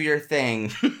 Twitter. Do your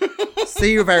thing.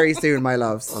 see you very soon, my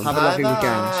loves. Have a lovely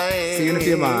weekend. See you in a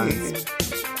few months.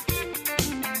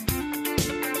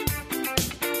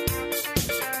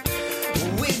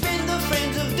 We've been the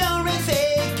friends of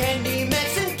Dorothy, Candy,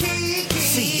 Max, and Kiki.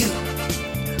 See you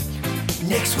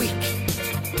next week.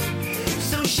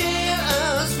 So share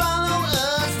us, follow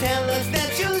us, tell us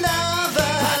that you love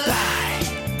us.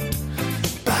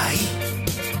 Bye.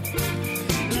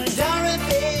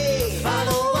 Dorothy.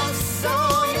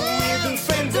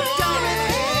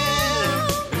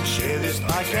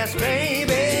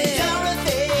 baby.